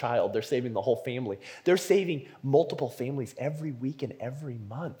just the child. They're saving the whole family. They're saving multiple families every week and every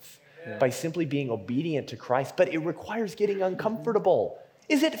month by simply being obedient to Christ. But it requires getting uncomfortable.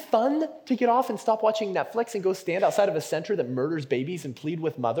 Is it fun to get off and stop watching Netflix and go stand outside of a center that murders babies and plead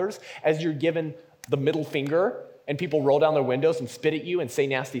with mothers as you're given the middle finger and people roll down their windows and spit at you and say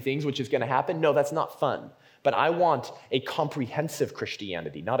nasty things, which is going to happen? No, that's not fun. But I want a comprehensive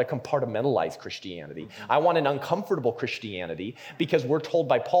Christianity, not a compartmentalized Christianity. I want an uncomfortable Christianity because we're told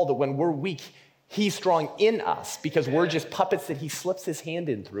by Paul that when we're weak, he's strong in us because we're just puppets that he slips his hand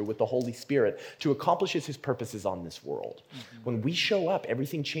in through with the Holy Spirit to accomplish his purposes on this world. When we show up,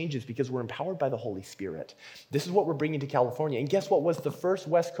 everything changes because we're empowered by the Holy Spirit. This is what we're bringing to California. And guess what was the first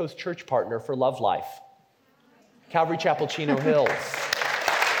West Coast church partner for Love Life? Calvary Chapel, Chino Hills.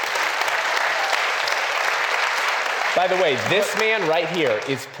 By the way, this man right here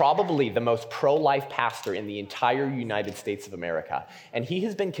is probably the most pro-life pastor in the entire United States of America. And he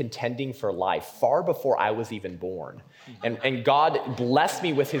has been contending for life far before I was even born. And God blessed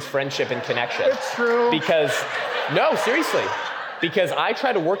me with his friendship and connection. It's true. Because, no, seriously. Because I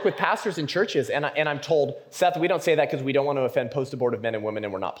try to work with pastors in churches, and I'm told, Seth, we don't say that because we don't want to offend post-abortive men and women,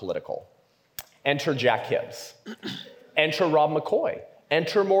 and we're not political. Enter Jack Hibbs. Enter Rob McCoy.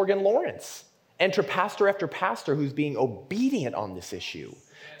 Enter Morgan Lawrence. Enter pastor after pastor who's being obedient on this issue.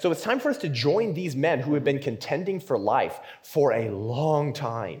 So it's time for us to join these men who have been contending for life for a long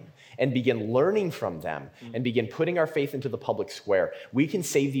time and begin learning from them and begin putting our faith into the public square. We can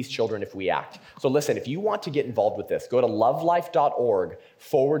save these children if we act. So listen, if you want to get involved with this, go to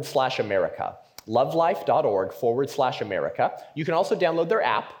lovelife.org/America. Lovelife.org/America. You can also download their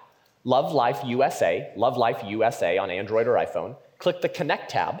app, Love Life USA on Android or iPhone. Click the Connect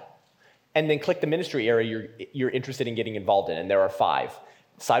tab. And then click the ministry area you're interested in getting involved in, and there are 5.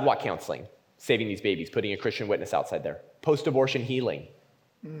 Sidewalk counseling, saving these babies, putting a Christian witness outside there. Post-abortion healing,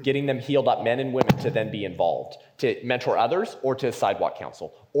 getting them healed up, men and women, to then be involved, to mentor others or to sidewalk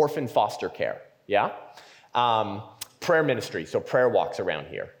counsel. Orphan foster care, yeah? Prayer ministry, so prayer walks around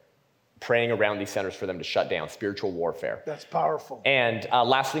here. Praying around these centers for them to shut down, spiritual warfare. That's powerful. And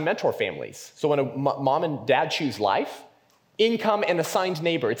lastly, mentor families. So when a mom and dad choose life, income and assigned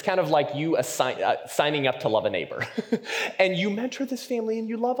neighbor. It's kind of like you signing up to love a neighbor. And you mentor this family and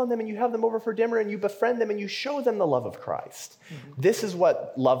you love on them and you have them over for dinner and you befriend them and you show them the love of Christ. Mm-hmm. This is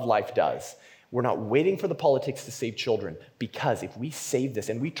what Love Life does. We're not waiting for the politics to save children, because if we save this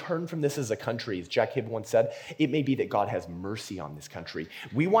and we turn from this as a country, as Jack Hibb once said, it may be that God has mercy on this country.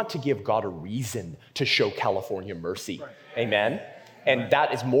 We want to give God a reason to show California mercy. Right. Amen? And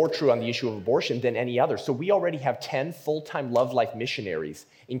that is more true on the issue of abortion than any other. So we already have 10 full-time Love Life missionaries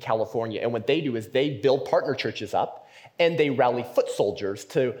in California. And what they do is they build partner churches up and they rally foot soldiers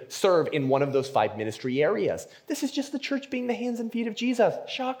to serve in one of those 5 ministry areas. This is just the church being the hands and feet of Jesus.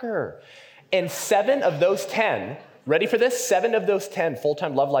 Shocker. And 7 of those 10, ready for this? 7 of those 10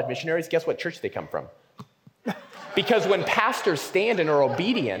 full-time Love Life missionaries, guess what church they come from? Because when pastors stand and are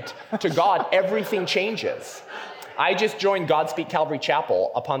obedient to God, everything changes. I just joined Godspeak Calvary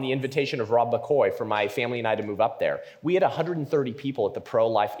Chapel upon the invitation of Rob McCoy for my family and I to move up there. We had 130 people at the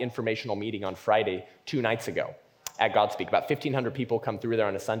pro-life informational meeting on Friday 2 nights ago at Godspeak. About 1,500 people come through there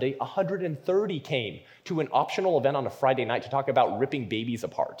on a Sunday. 130 came to an optional event on a Friday night to talk about ripping babies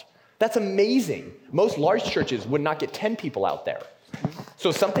apart. That's amazing. Most large churches would not get 10 people out there.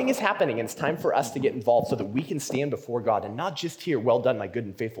 So something is happening, and it's time for us to get involved so that we can stand before God and not just hear, well done, my good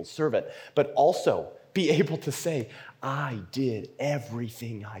and faithful servant, but also be able to say, I did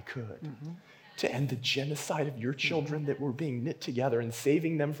everything I could to end the genocide of your children that were being knit together and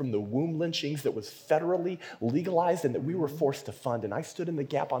saving them from the womb lynchings that was federally legalized and that we were forced to fund. And I stood in the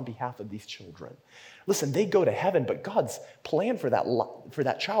gap on behalf of these children. Listen, they go to heaven, but God's plan for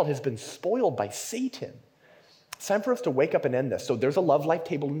that child has been spoiled by Satan. It's time for us to wake up and end this. So there's a Love Life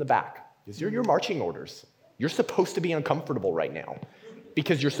table in the back. These are your marching orders. You're supposed to be uncomfortable right now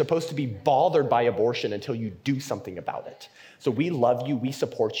because you're supposed to be bothered by abortion until you do something about it. So we love you. We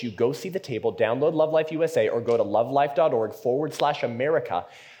support you. Go see the table. Download Love Life USA or go to lovelife.org/America,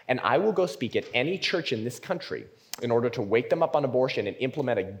 and I will go speak at any church in this country in order to wake them up on abortion and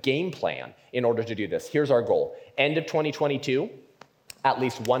implement a game plan in order to do this. Here's our goal. End of 2022, at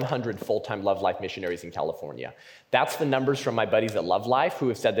least 100 full-time Love Life missionaries in California. That's the numbers from my buddies at Love Life who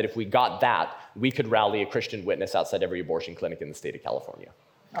have said that if we got that, we could rally a Christian witness outside every abortion clinic in the state of California.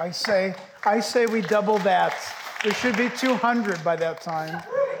 I say we double that. There should be 200 by that time.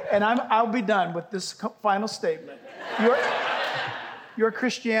 And I'll be done with this final statement. Your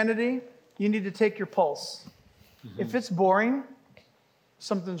Christianity, you need to take your pulse. If it's boring,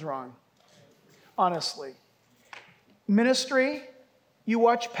 something's wrong. Honestly. Ministry, you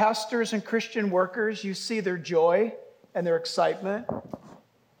watch pastors and Christian workers, you see their joy and their excitement,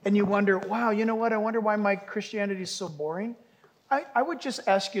 and you wonder, wow, you know what? I wonder why my Christianity is so boring. I would just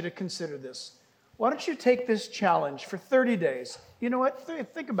ask you to consider this. Why don't you take this challenge for 30 days? You know what?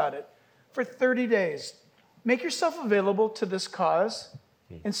 Think about it. For 30 days, make yourself available to this cause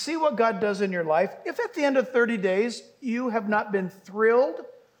and see what God does in your life. If at the end of 30 days you have not been thrilled,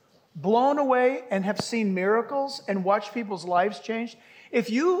 blown away, and have seen miracles and watched people's lives change,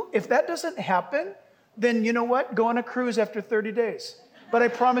 if that doesn't happen, then you know what? Go on a cruise after 30 days. But I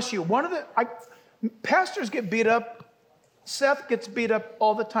promise you, pastors get beat up. Seth gets beat up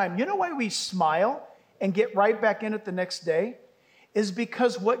all the time. You know why we smile and get right back in it the next day? Is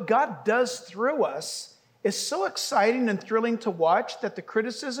because what God does through us is so exciting and thrilling to watch that the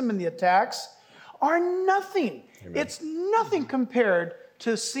criticism and the attacks are nothing. Amen. It's nothing compared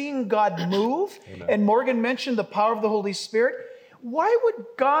to seeing God move. Amen. And Morgan mentioned the power of the Holy Spirit. Why would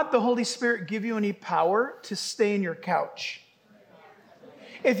God, the Holy Spirit, give you any power to stay in your couch?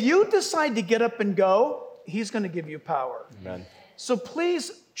 If you decide to get up and go, He's going to give you power. Amen. So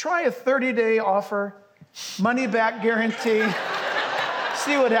please try a 30-day offer, money back guarantee.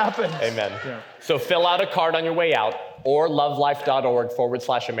 See what happens. Amen. Yeah. So fill out a card on your way out, or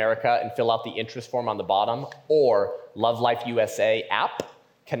lovelife.org/America and fill out the interest form on the bottom, or Love Life USA app,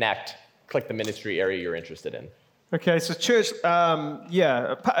 connect, click the ministry area you're interested in. Okay, so church,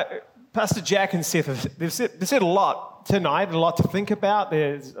 Pastor Jack and Seth, they've said a lot tonight, a lot to think about.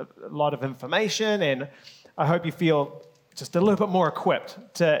 There's a lot of information, and I hope you feel just a little bit more equipped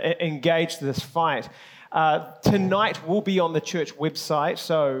to engage this fight. Tonight will be on the church website,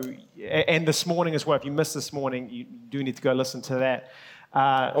 and this morning as well. If you missed this morning, you do need to go listen to that.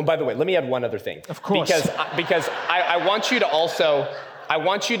 Oh, by the way, let me add one other thing. Of course. Because I want you to also, I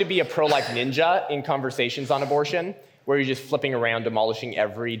want you to be a pro-life ninja in conversations on abortion, where you're just flipping around, demolishing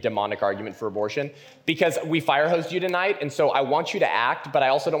every demonic argument for abortion. Because we fire hosed you tonight, and so I want you to act, but I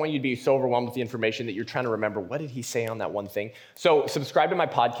also don't want you to be so overwhelmed with the information that you're trying to remember, what did he say on that one thing? So subscribe to my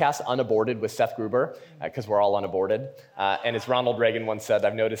podcast, Unaborted with Seth Gruber, because we're all unaborted. And as Ronald Reagan once said,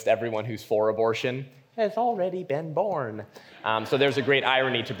 I've noticed everyone who's for abortion has already been born. So there's a great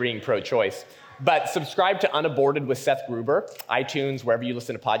irony to being pro-choice. But subscribe to Unaborted with Seth Gruber, iTunes, wherever you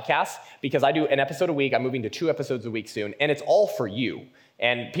listen to podcasts, because I do an episode a week. I'm moving to 2 episodes a week soon, and it's all for you.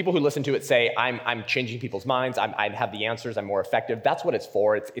 And people who listen to it say, I'm changing people's minds, I have the answers, I'm more effective. That's what it's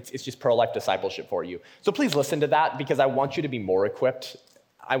for. It's just pro-life discipleship for you. So please listen to that, because I want you to be more equipped.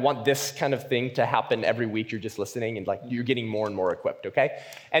 I want this kind of thing to happen every week. You're just listening and like you're getting more and more equipped, okay?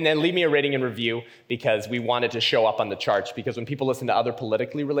 And then leave me a rating and review, because we want it to show up on the charts, because when people listen to other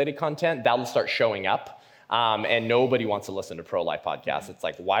politically related content, that'll start showing up. And nobody wants to listen to pro-life podcasts. It's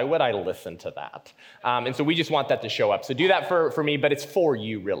like, why would I listen to that? And so we just want that to show up. So do that for me, but it's for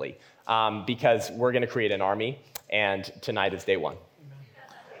you really, because we're gonna create an army, and tonight is day 1.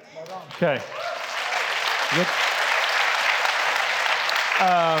 Okay. Yep.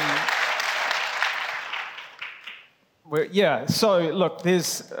 So look,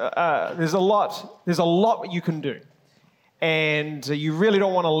 there's a lot you can do, and you really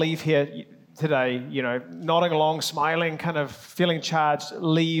don't want to leave here today, nodding along, smiling, kind of feeling charged,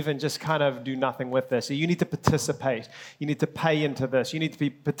 leave and just kind of do nothing with this. So you need to participate. You need to pay into this. You need to be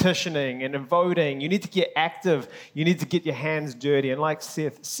petitioning and voting. You need to get active. You need to get your hands dirty. And like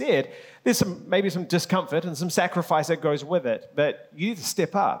Seth said, there's maybe some discomfort and some sacrifice that goes with it, but you need to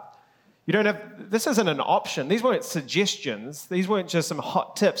step up. This isn't an option. These weren't suggestions. These weren't just some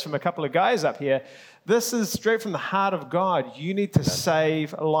hot tips from a couple of guys up here. This is straight from the heart of God. You need to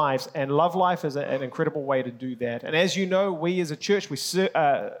save lives, and Love Life is an incredible way to do that. And as you know, we as a church, we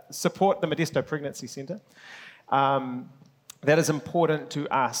support the Modesto Pregnancy Center. That is important to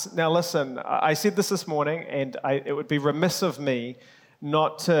us. Now listen, I said this morning, and it would be remiss of me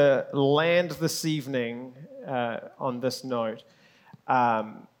not to land this evening on this note.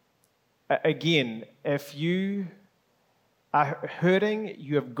 Again, if you are hurting,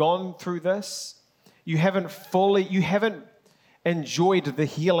 you have gone through this, you haven't enjoyed the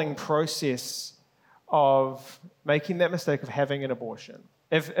healing process of making that mistake of having an abortion.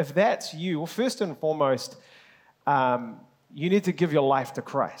 If that's you, well, first and foremost, you need to give your life to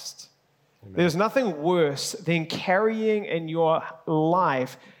Christ. Amen. There's nothing worse than carrying in your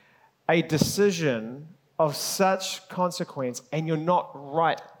life a decision of such consequence, and you're not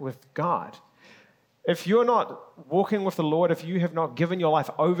right with God. If you're not walking with the Lord, if you have not given your life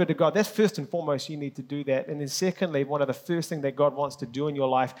over to God, that's first and foremost, you need to do that. And then secondly, one of the first things that God wants to do in your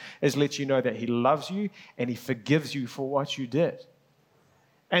life is let you know that He loves you and He forgives you for what you did.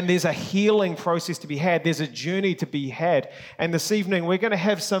 And there's a healing process to be had. There's a journey to be had. And this evening, we're going to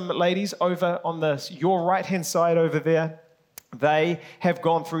have some ladies over on your right-hand side over there. They have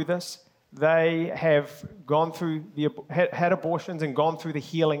gone through this. They have gone through had abortions and gone through the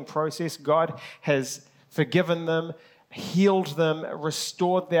healing process. God has forgiven them, healed them,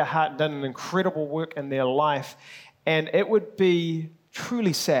 restored their heart, done an incredible work in their life. And it would be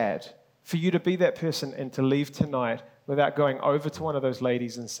truly sad for you to be that person and to leave tonight without going over to one of those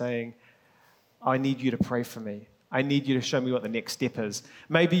ladies and saying, I need you to pray for me. I need you to show me what the next step is.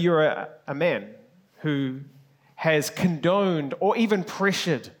 Maybe you're a man who has condoned or even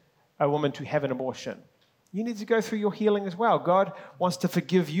pressured a woman to have an abortion. You need to go through your healing as well. God wants to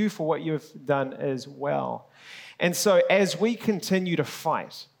forgive you for what you've done as well. And so as we continue to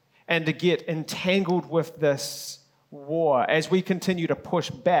fight and to get entangled with this war, as we continue to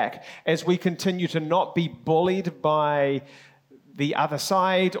push back, as we continue to not be bullied by the other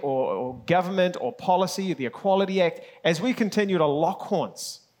side or government or policy, the Equality Act, as we continue to lock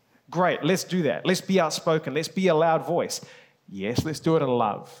horns, great, let's do that. Let's be outspoken. Let's be a loud voice. Yes, let's do it in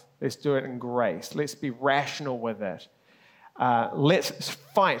love. Let's do it in grace. Let's be rational with it. Let's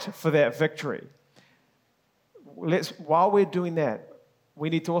fight for that victory. While we're doing that,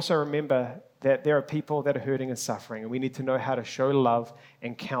 we need to also remember that there are people that are hurting and suffering, and we need to know how to show love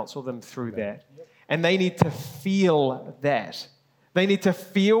and counsel them through that. And they need to feel that. They need to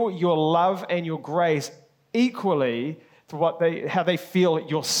feel your love and your grace equally to how they feel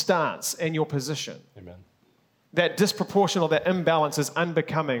your stance and your position. Amen. That disproportional, that imbalance is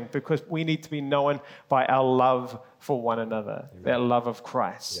unbecoming, because we need to be known by our love for one another, Amen. That love of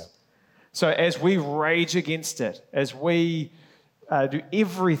Christ. Yeah. So as we rage against it, as we do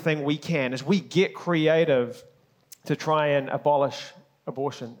everything we can, as we get creative to try and abolish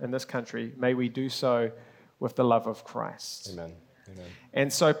abortion in this country, may we do so with the love of Christ. Amen. Amen.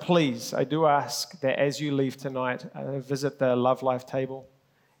 And so please, I do ask that as you leave tonight, visit the Love Life table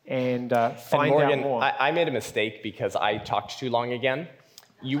and find Morgan, out more. I made a mistake because I talked too long again.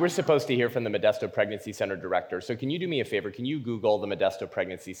 You were supposed to hear from the Modesto Pregnancy Center director. So can you do me a favor? Can you Google the Modesto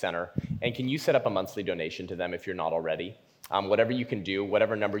Pregnancy Center? And can you set up a monthly donation to them if you're not already? Whatever you can do,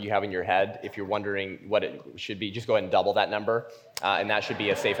 whatever number you have in your head, if you're wondering what it should be, just go ahead and double that number, and that should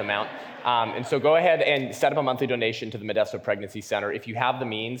be a safe amount. And so go ahead and set up a monthly donation to the Modesto Pregnancy Center. If you have the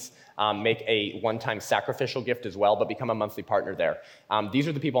means, make a one-time sacrificial gift as well, but become a monthly partner there. These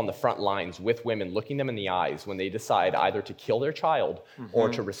are the people on the front lines with women, looking them in the eyes when they decide either to kill their child or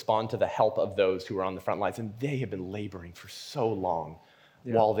to respond to the help of those who are on the front lines. And they have been laboring for so long.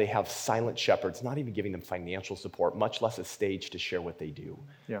 Yeah. While they have silent shepherds, not even giving them financial support, much less a stage to share what they do.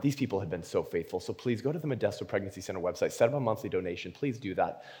 Yeah. These people have been so faithful. So please go to the Modesto Pregnancy Center website, set up a monthly donation. Please do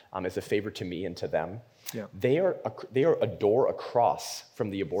that as a favor to me and to them. Yeah. They are a door across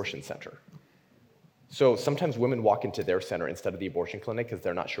from the abortion center. So sometimes women walk into their center instead of the abortion clinic because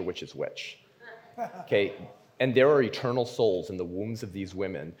they're not sure which is which. Okay. And there are eternal souls in the wombs of these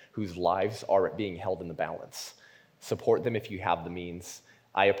women whose lives are being held in the balance. Support them if you have the means.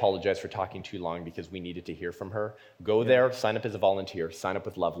 I apologize for talking too long because we needed to hear from her. Go there, sign up as a volunteer, sign up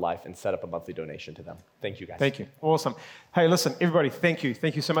with Love Life, and set up a monthly donation to them. Thank you, guys. Thank you. Awesome. Hey, listen, everybody, thank you.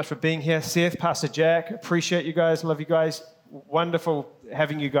 Thank you so much for being here. Seth, Pastor Jack, appreciate you guys, love you guys. Wonderful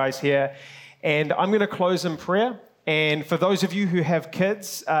having you guys here. And I'm going to close in prayer. And for those of you who have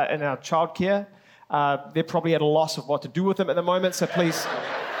kids in our childcare, they're probably at a loss of what to do with them at the moment, so please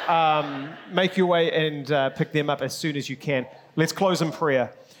make your way and pick them up as soon as you can. Let's close in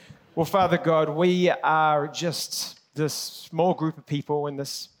prayer. Well, Father God, we are just this small group of people in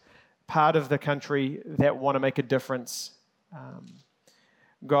this part of the country that want to make a difference.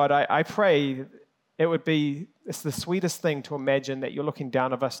 God, I pray it's the sweetest thing to imagine that you're looking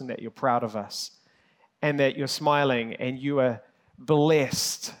down at us and that you're proud of us and that you're smiling and you are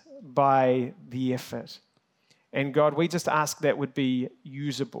blessed by the effort. And God, we just ask that would be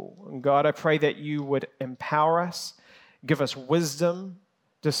usable. And God, I pray that you would empower us, give us wisdom,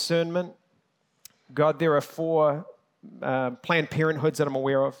 discernment. God, there are 4 Planned Parenthoods that I'm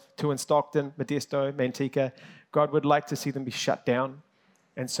aware of, 2 in Stockton, Modesto, Manteca. God, would like to see them be shut down.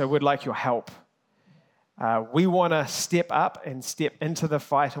 And so we'd like your help. We want to step up and step into the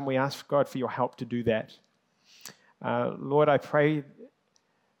fight, and we ask God for your help to do that. Lord, I pray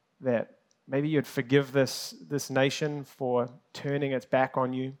that maybe you'd forgive this nation for turning its back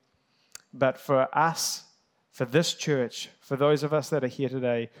on you. But for us, for this church, for those of us that are here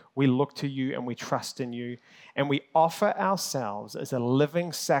today, we look to you and we trust in you. And we offer ourselves as a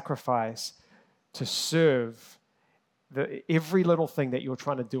living sacrifice to serve every little thing that you're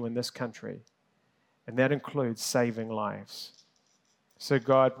trying to do in this country. And that includes saving lives. So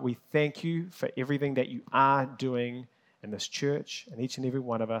God, we thank you for everything that you are doing in this church, and each and every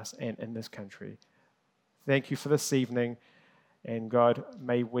one of us, and in this country. Thank you for this evening. And God,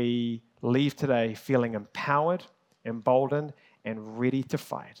 may we leave today feeling empowered, emboldened, and ready to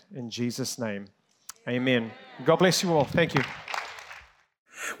fight. In Jesus' name, amen. God bless you all. Thank you.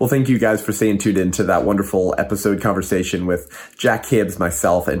 Well, thank you guys for staying tuned into that wonderful episode conversation with Jack Hibbs,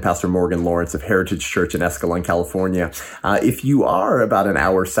 myself, and Pastor Morgan Lawrence of Heritage Church in Escalon, California. If you are about an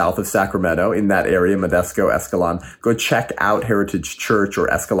hour south of Sacramento, in that area, Modesto, Escalon, go check out Heritage Church, or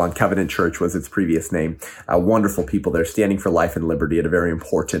Escalon Covenant Church was its previous name. Wonderful people there, standing for life and liberty at a very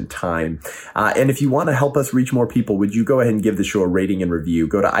important time. And if you want to help us reach more people, would you go ahead and give the show a rating and review?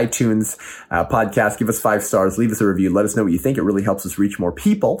 Go to iTunes podcast, give us 5 stars, leave us a review, let us know what you think. It really helps us reach more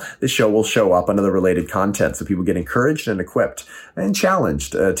people. This show will show up under the related content, so people get encouraged and equipped and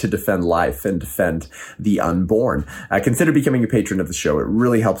challenged to defend life and defend the unborn. Consider becoming a patron of the show. It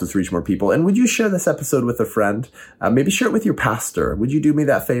really helps us reach more people. And would you share this episode with a friend? Maybe share it with your pastor. Would you do me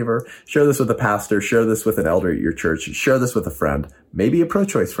that favor? Share this with a pastor. Share this with an elder at your church. Share this with a friend, maybe a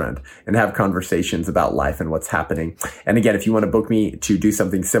pro-choice friend, and have conversations about life and what's happening. And again, if you want to book me to do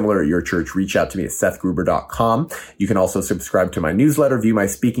something similar at your church, reach out to me at sethgruber.com. You can also subscribe to my newsletter, view my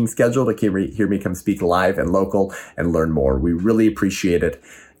speaking schedule to hear me come speak live and local, and learn more. We really appreciate it.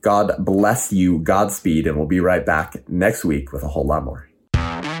 God bless you. Godspeed. And we'll be right back next week with a whole lot more.